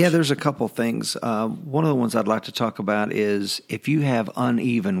tire, Rich? Yeah, there's a couple things. One of the ones I'd like to talk about is if you have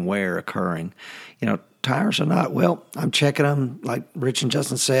uneven wear occurring. Tires are not, I'm checking them, like Rich and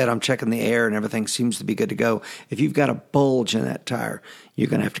Justin said, I'm checking the air and everything seems to be good to go. If you've got a bulge in that tire, you're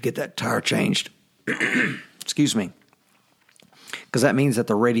going to have to get that tire changed. Excuse me. Because that means that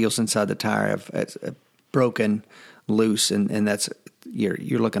the radials inside the tire have broken, loose, and that's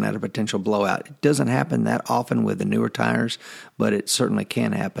you're looking at a potential blowout. It doesn't happen that often with the newer tires, but it certainly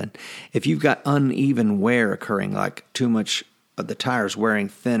can happen. If you've got uneven wear occurring, like too much of the tires wearing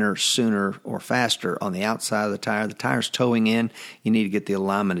thinner, sooner, or faster on the outside of the tire's towing in, you need to get the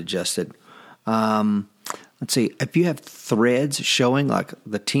alignment adjusted. Let's see, if you have threads showing like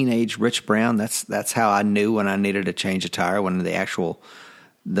the teenage Rich Brown, that's how I knew when I needed to change a tire, when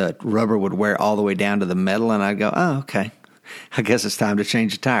the rubber would wear all the way down to the metal, and I'd go, oh, okay, I guess it's time to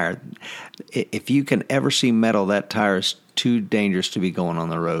change a tire. If you can ever see metal, that tire is too dangerous to be going on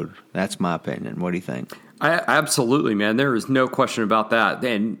the road. That's my opinion. What do you think? Absolutely, man. There is no question about that.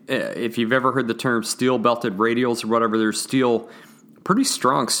 And if you've ever heard the term steel belted radials or whatever, there's pretty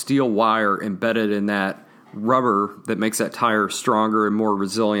strong steel wire embedded in that rubber that makes that tire stronger and more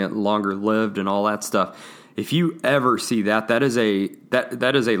resilient, longer lived, and all that stuff. If you ever see that is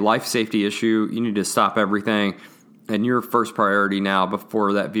a life safety issue. You need to stop everything, and your first priority now,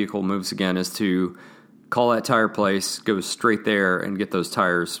 before that vehicle moves again, is to call that tire place, go straight there, and get those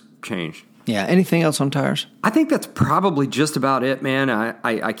tires changed. Yeah. Anything else on tires? I think that's probably just about it, man.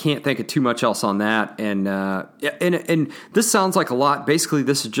 I can't think of too much else on that. And this sounds like a lot. Basically,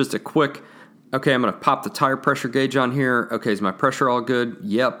 this is just a quick, okay, I'm going to pop the tire pressure gauge on here. Okay, is my pressure all good?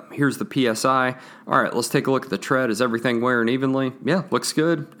 Yep. Here's the PSI. All right, let's take a look at the tread. Is everything wearing evenly? Yeah, looks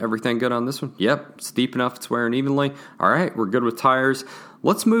good. Everything good on this one? Yep. It's deep enough. It's wearing evenly. All right, we're good with tires.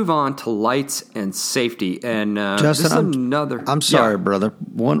 Let's move on to lights and safety. And Justin, I'm sorry, brother.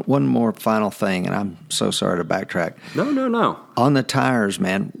 One more final thing, and I'm so sorry to backtrack. No. On the tires,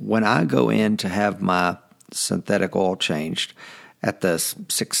 man, when I go in to have my synthetic oil changed at the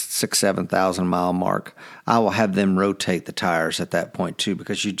 7,000 mile mark, I will have them rotate the tires at that point too,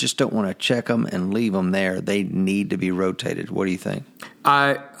 because you just don't want to check them and leave them there. They need to be rotated. What do you think?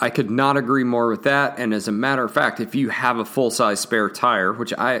 I could not agree more with that. And as a matter of fact, if you have a full-size spare tire,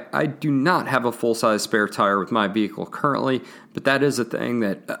 which I do not have a full-size spare tire with my vehicle currently, but that is a thing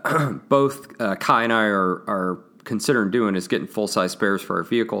that both Kai and I are considering doing, is getting full-size spares for our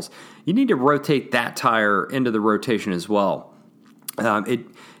vehicles. You need to rotate that tire into the rotation as well.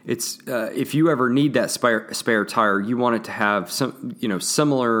 If you ever need that spare tire, you want it to have some,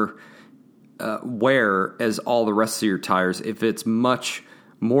 similar wear as all the rest of your tires. If it's much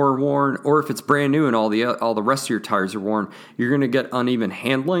more worn, or if it's brand new and all the rest of your tires are worn, you're going to get uneven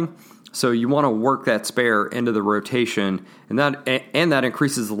handling. So you want to work that spare into the rotation, and that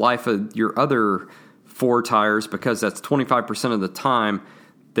increases the life of your other 4 tires, because that's 25% of the time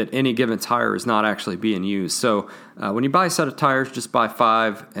that any given tire is not actually being used. So when you buy a set of tires, just buy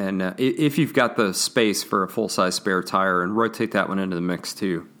 5, and if you've got the space for a full-size spare tire, and rotate that one into the mix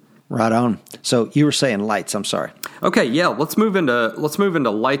too. Right on. So you were saying lights. I'm sorry. Okay, yeah. Let's move into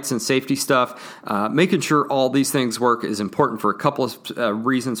lights and safety stuff. Making sure all these things work is important for a couple of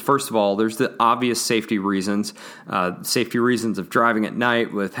reasons. First of all, there's the obvious safety reasons. Safety reasons of driving at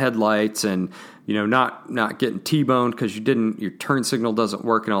night with headlights, and not getting T-boned because your turn signal doesn't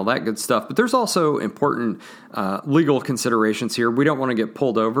work and all that good stuff. But there's also important legal considerations here. We don't want to get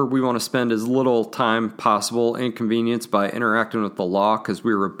pulled over. We want to spend as little time possible inconvenience by interacting with the law because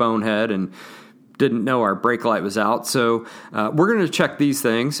we were a bonehead and didn't know our brake light was out. So we're going to check these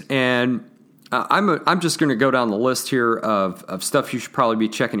things, and I'm just going to go down the list here of stuff you should probably be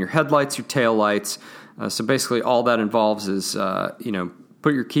checking: your headlights, your tail lights. So basically all that involves is,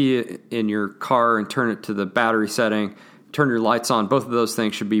 put your key in your car and turn it to the battery setting. Turn your lights on. Both of those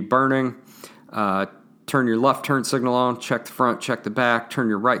things should be burning. Turn your left turn signal on. Check the front, check the back. Turn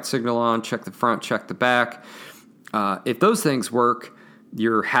your right signal on. Check the front, check the back. If those things work,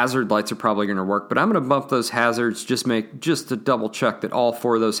 your hazard lights are probably going to work. But I'm going to bump those hazards, just to double check that all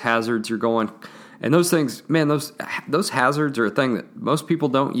 4 of those hazards are going. And those things, man, those hazards are a thing that most people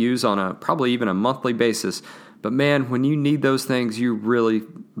don't use on probably even a monthly basis. But man, when you need those things, you really,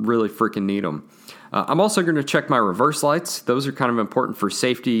 really freaking need them. I'm also going to check my reverse lights. Those are kind of important for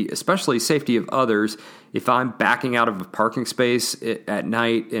safety, especially safety of others. If I'm backing out of a parking space at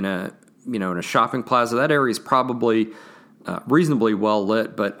night in a shopping plaza, that area is probably reasonably well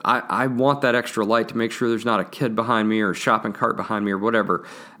lit, but I want that extra light to make sure there's not a kid behind me or a shopping cart behind me or whatever.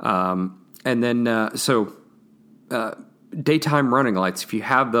 And then daytime running lights, if you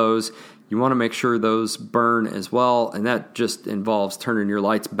have those, you want to make sure those burn as well, and that just involves turning your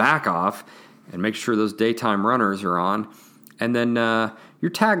lights back off and make sure those daytime runners are on. And then your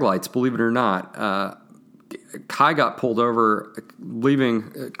tag lights, believe it or not, Kai got pulled over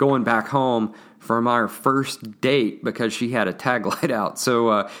going back home from our first date because she had a tag light out. So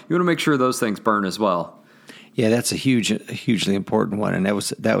you want to make sure those things burn as well. Yeah, that's a hugely important one, and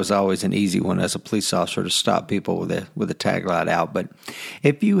that was always an easy one as a police officer to stop people with a tag light out. But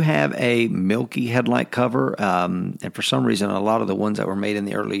if you have a milky headlight cover, and for some reason a lot of the ones that were made in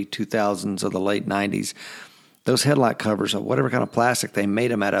the early 2000s or the late 90s, those headlight covers, of whatever kind of plastic they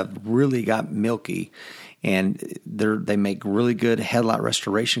made them out of, really got milky, and they make really good headlight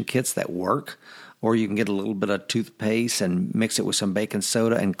restoration kits that work. Or you can get a little bit of toothpaste and mix it with some baking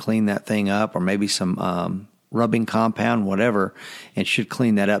soda and clean that thing up, or maybe some rubbing compound, whatever, and should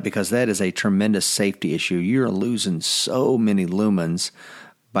clean that up, because that is a tremendous safety issue. You're losing so many lumens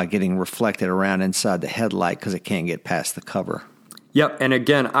by getting reflected around inside the headlight because it can't get past the cover. Yep, and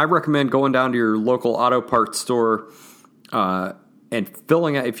again, I recommend going down to your local auto parts store and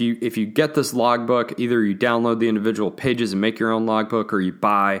filling out. If you get this logbook, either you download the individual pages and make your own logbook, or you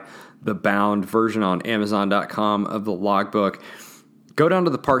buy the bound version on Amazon.com of the logbook. Go down to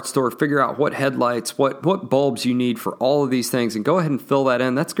the parts store, figure out what headlights, what bulbs you need for all of these things, and go ahead and fill that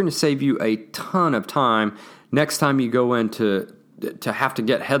in. That's going to save you a ton of time. Next time you go in to have to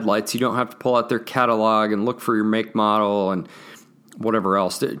get headlights, you don't have to pull out their catalog and look for your make, model, and whatever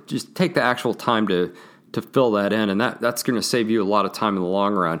else. Just take the actual time to fill that in, and that's going to save you a lot of time in the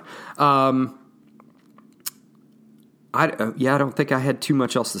long run. I don't think I had too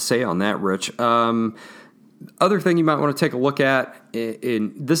much else to say on that, Rich. Other thing you might want to take a look at,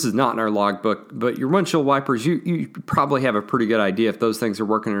 this is not in our logbook, but your windshield wipers, you probably have a pretty good idea if those things are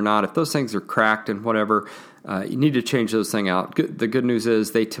working or not. If those things are cracked and whatever, you need to change those things out. The good news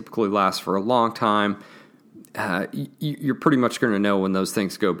is they typically last for a long time. You're pretty much going to know when those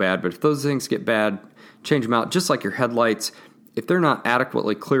things go bad, but if those things get bad, change them out. Just like your headlights, if they're not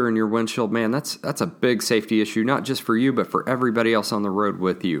adequately clear in your windshield, man, that's a big safety issue, not just for you, but for everybody else on the road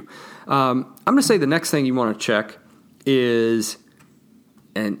with you. I'm going to say the next thing you want to check is,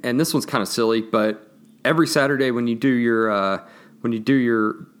 and this one's kind of silly, but every Saturday when you do your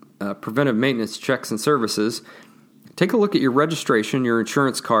preventive maintenance checks and services, take a look at your registration, your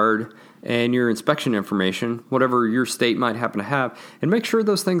insurance card, and your inspection information, whatever your state might happen to have, and make sure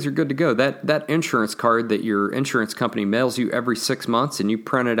those things are good to go. That insurance card that your insurance company mails you every 6 months and you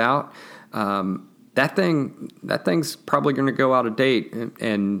print it out, that thing's probably going to go out of date.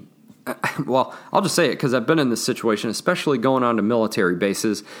 And well, I'll just say it because I've been in this situation, especially going on to military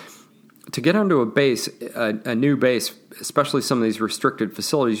bases. To get onto a base, a new base, especially some of these restricted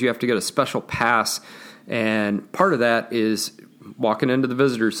facilities, you have to get a special pass, and part of that is walking into the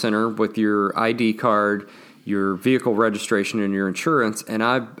visitor center with your ID card, your vehicle registration, and your insurance. And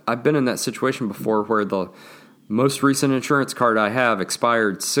I've been in that situation before where the most recent insurance card I have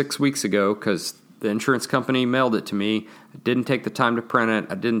expired 6 weeks ago because the insurance company mailed it to me. I didn't take the time to print it.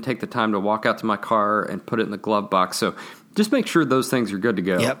 I didn't take the time to walk out to my car and put it in the glove box. So just make sure those things are good to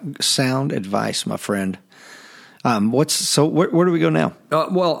go. Yep, sound advice, my friend. Where do we go now?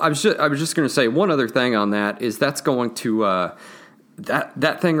 Well, I was just going to say one other thing on that is that's going to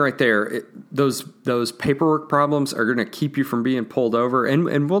that thing right there. Those paperwork problems are going to keep you from being pulled over,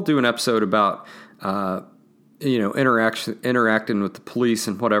 and we'll do an episode about interacting with the police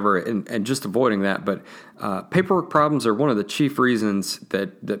and whatever, and just avoiding that. But paperwork problems are one of the chief reasons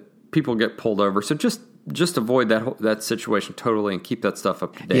that people get pulled over. So just avoid that situation totally and keep that stuff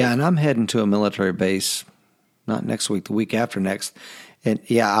up to date. Yeah, and I'm heading to a military base. Not next week, the week after next. And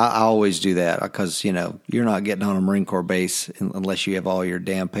yeah, I always do that because, you're not getting on a Marine Corps base unless you have all your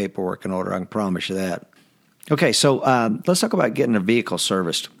damn paperwork in order. I can promise you that. Okay, so let's talk about getting a vehicle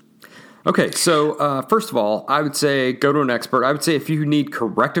serviced. Okay, so first of all, I would say go to an expert. I would say if you need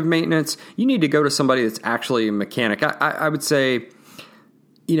corrective maintenance, you need to go to somebody that's actually a mechanic. I would say,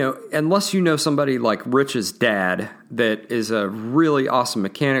 unless you know somebody like Rich's dad that is a really awesome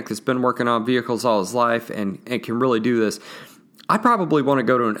mechanic that's been working on vehicles all his life and can really do this, I probably want to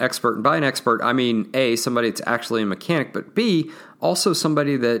go to an expert. And by an expert, I mean, A, somebody that's actually a mechanic, but B, also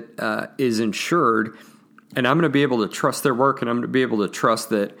somebody that is insured, and I'm going to be able to trust their work, and I'm going to be able to trust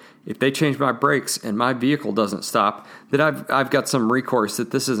that if they change my brakes and my vehicle doesn't stop, that I've got some recourse,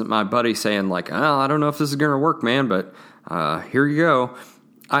 that this isn't my buddy saying like, oh, I don't know if this is going to work, man, but here you go.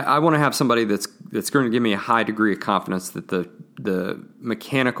 I want to have somebody that's going to give me a high degree of confidence that the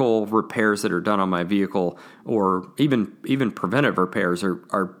mechanical repairs that are done on my vehicle, or even preventive repairs,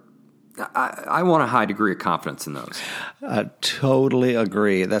 are I want a high degree of confidence in those. I totally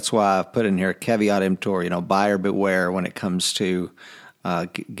agree. That's why I've put in here caveat emptor, buyer beware when it comes to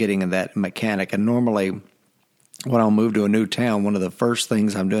getting that mechanic. And normally when I'll move to a new town, one of the first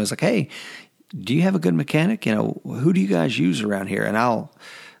things I'm doing is like, hey, do you have a good mechanic? Who do you guys use around here? And I'll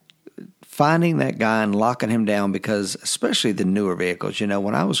finding that guy and locking him down, because especially the newer vehicles,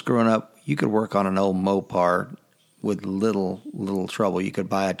 when I was growing up, you could work on an old Mopar with little trouble. You could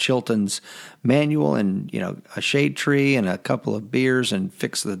buy a Chilton's manual and, a shade tree and a couple of beers and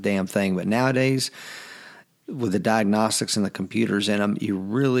fix the damn thing. But nowadays, with the diagnostics and the computers in them, you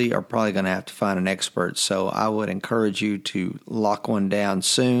really are probably going to have to find an expert. So I would encourage you to lock one down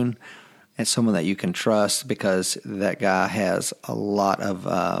soon, and someone that you can trust, because that guy has a lot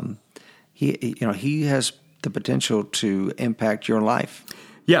of he has the potential to impact your life.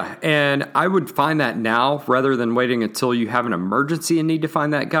 Yeah, and I would find that now rather than waiting until you have an emergency and need to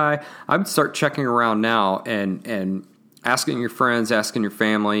find that guy. I would start checking around now and asking your friends, asking your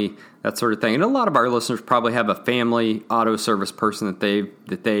family, that sort of thing. And a lot of our listeners probably have a family auto service person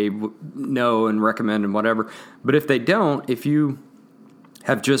that they know and recommend and whatever. But if they don't, if you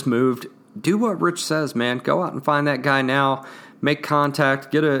have just moved, do what Rich says, man. Go out and find that guy now. Make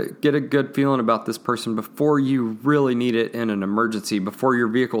contact, get a good feeling about this person before you really need it in an emergency, before your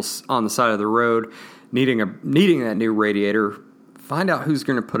vehicle's on the side of the road, needing that new radiator. Find out who's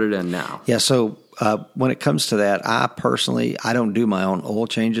going to put it in now. Yeah, so when it comes to that, I don't do my own oil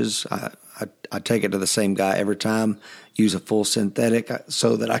changes. I take it to the same guy every time, use a full synthetic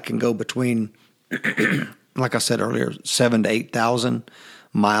so that I can go between, like I said earlier, 7,000 to 8,000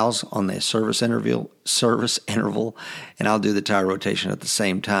 miles on the service interval, and I'll do the tire rotation at the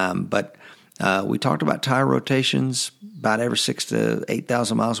same time. But we talked about tire rotations about every 6,000 to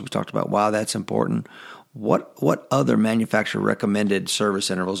 8,000 miles. We talked about why that's important. What other manufacturer recommended service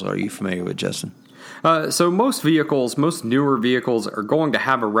intervals are you familiar with, Justin? So most newer vehicles are going to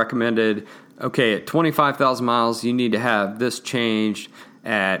have a recommended, okay, at 25,000 miles, you need to have this changed.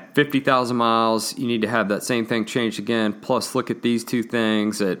 At 50,000 miles, you need to have that same thing changed again. Plus, look at these two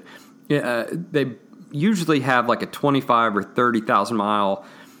things. They usually have like a 25 or 30,000 mile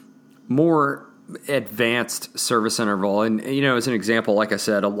more advanced service interval. And, as an example, like I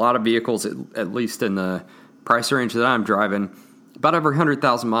said, a lot of vehicles, at least in the price range that I'm driving, about every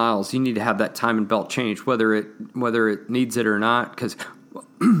 100,000 miles, you need to have that timing belt changed, whether it needs it or not. Because,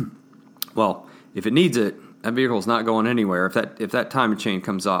 well, if it needs it, that vehicle's not going anywhere. If that timing chain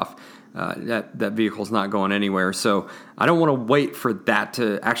comes off, that vehicle's not going anywhere. So I don't want to wait for that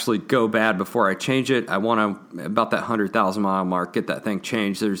to actually go bad before I change it. I want to, about that 100,000 mile mark, get that thing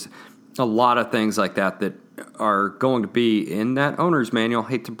changed. There's a lot of things like that are going to be in that owner's manual.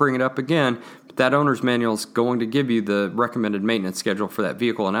 Hate to bring it up again, but that owner's manual is going to give you the recommended maintenance schedule for that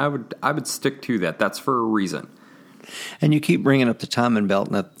vehicle, and I would stick to that. That's for a reason. And you keep bringing up the timing belt,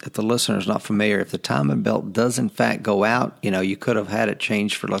 and if the listener's not familiar, if the timing belt does in fact go out, you could have had it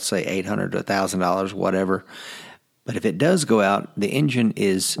changed for, let's say, $800 to $1,000, whatever. But if it does go out, the engine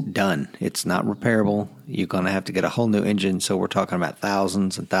is done. It's not repairable. You're going to have to get a whole new engine, so we're talking about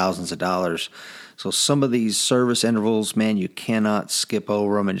thousands and thousands of dollars. So some of these service intervals, man, you cannot skip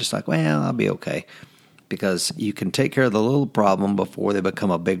over them and just like, well, I'll be okay. Because you can take care of the little problem before they become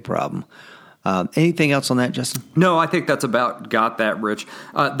a big problem. Anything else on that, Justin? No, I think that's about got that, Rich.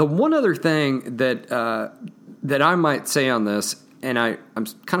 The one other thing that I might say on this, and I'm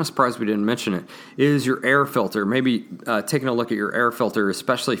kind of surprised we didn't mention it, is your air filter. Maybe taking a look at your air filter,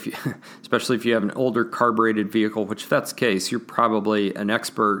 especially if you have an older carbureted vehicle, which if that's the case, you're probably an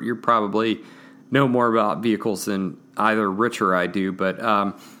expert. You probably know more about vehicles than either Rich or I do,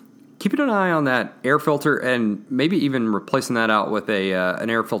 but keeping an eye on that air filter, and maybe even replacing that out with an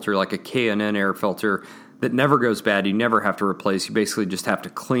air filter like a K&N air filter that never goes bad. You never have to replace. You basically just have to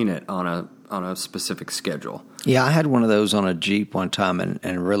clean it on a specific schedule. Yeah, I had one of those on a Jeep one time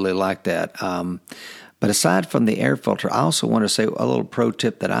and really liked that. But aside from the air filter, I also want to say a little pro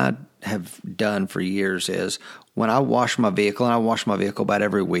tip that I have done for years is when I wash my vehicle, and I wash my vehicle about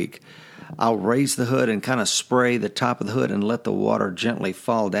every week, I'll raise the hood and kind of spray the top of the hood and let the water gently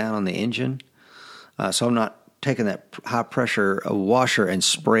fall down on the engine. So I'm not taking that high pressure washer and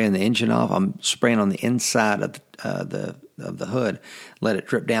spraying the engine off. I'm spraying on the inside of the hood, let it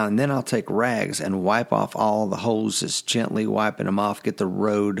drip down, and then I'll take rags and wipe off all the hoses, gently wiping them off, get the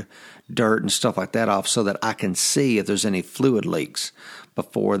road dirt and stuff like that off so that I can see if there's any fluid leaks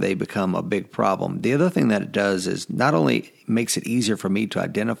before they become a big problem. The other thing that it does is not only makes it easier for me to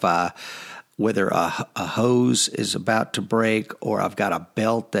identify whether a hose is about to break or I've got a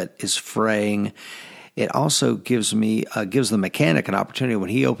belt that is fraying, it also gives the mechanic an opportunity. When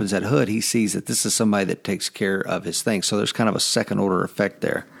he opens that hood, he sees that this is somebody that takes care of his things. So there's kind of a second order effect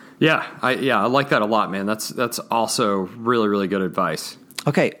there. Yeah, I like that a lot, man. That's also really, really good advice.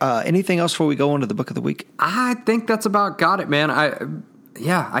 Okay, anything else before we go on to the book of the week? I think that's about got it, man.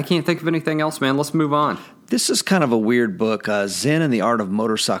 I can't think of anything else, man. Let's move on. This is kind of a weird book, Zen and the Art of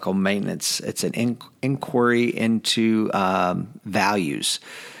Motorcycle Maintenance. It's an inquiry into values.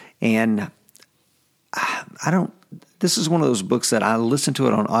 And this is one of those books that I listen to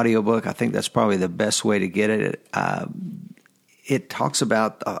it on audiobook. I think that's probably the best way to get it. It talks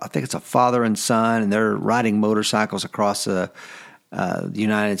about, I think it's a father and son, and they're riding motorcycles across the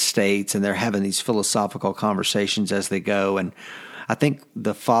United States, and they're having these philosophical conversations as they go. And I think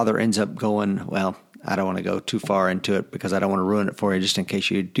the father ends up going, well, I don't want to go too far into it because I don't want to ruin it for you, just in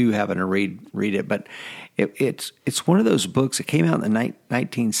case you do happen to read it. But it's one of those books. It came out in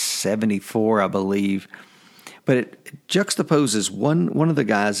 1974, I believe. But it juxtaposes one of the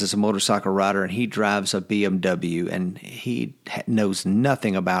guys is a motorcycle rider, and he drives a BMW, and he knows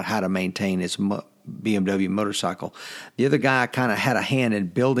nothing about how to maintain his BMW motorcycle. The other guy kind of had a hand in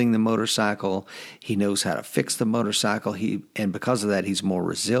building the motorcycle. He knows how to fix the motorcycle. And because of that, he's more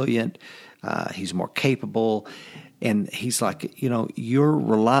resilient. He's more capable. And he's like, you're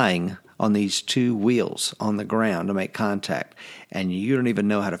relying on these two wheels on the ground to make contact, and you don't even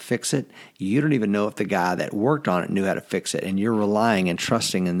know how to fix it. You don't even know if the guy that worked on it knew how to fix it, and you're relying and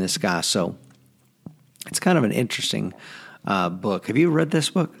trusting in this guy. So it's kind of an interesting book. Have you read this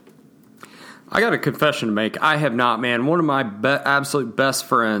book? I got a confession to make. I have not, man. One of my absolute best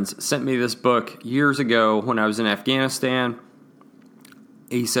friends sent me this book years ago when I was in Afghanistan.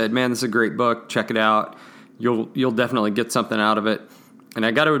 He said, man, this is a great book. Check it out. You'll definitely get something out of it. And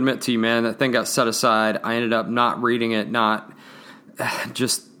I got to admit to you, man, that thing got set aside. I ended up not reading it, not making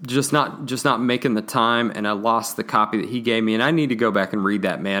the time, and I lost the copy that he gave me. And I need to go back and read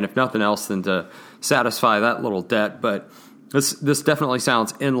that, man, if nothing else than to satisfy that little debt. But this definitely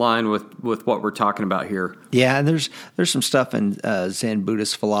sounds in line with what we're talking about here. Yeah, and there's some stuff in Zen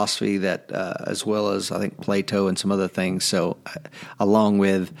Buddhist philosophy that, as well as I think Plato and some other things. So, along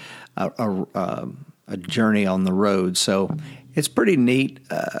with a journey on the road. So it's pretty neat.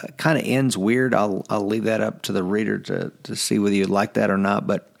 Kind of ends weird. I'll leave that up to the reader to see whether you like that or not.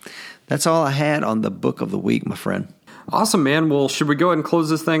 But that's all I had on the book of the week, my friend. Awesome, man. Well, should we go ahead and close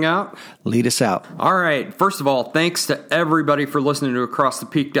this thing out? Lead us out. All right. First of all, thanks to everybody for listening to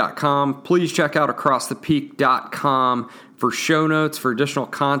AcrossThePeak.com. Please check out AcrossThePeak.com for show notes, for additional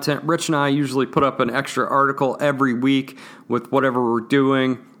content. Rich and I usually put up an extra article every week with whatever we're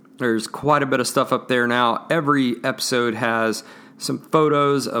doing. There's quite a bit of stuff up there now. Every episode has some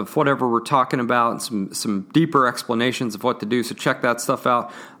photos of whatever we're talking about and some deeper explanations of what to do, so check that stuff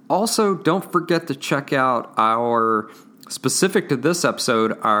out. Also, don't forget to check out our, specific to this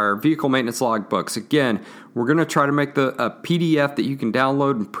episode, our vehicle maintenance log books. Again, we're going to try to make a PDF that you can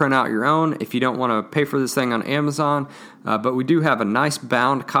download and print out your own if you don't want to pay for this thing on Amazon. But we do have a nice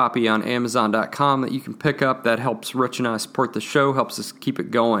bound copy on Amazon.com that you can pick up. That helps Rich and I support the show, helps us keep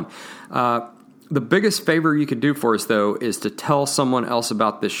it going. The biggest favor you could do for us, though, is to tell someone else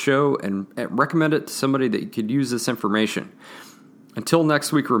about this show and recommend it to somebody that could use this information. Until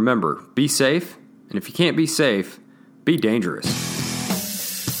next week, remember, be safe, and if you can't be safe, be dangerous.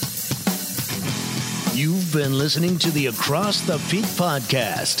 You've been listening to the Across the Peak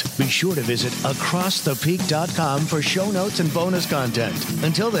podcast. Be sure to visit acrossthepeak.com for show notes and bonus content.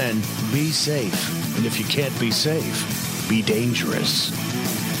 Until then, be safe. And if you can't be safe, be dangerous.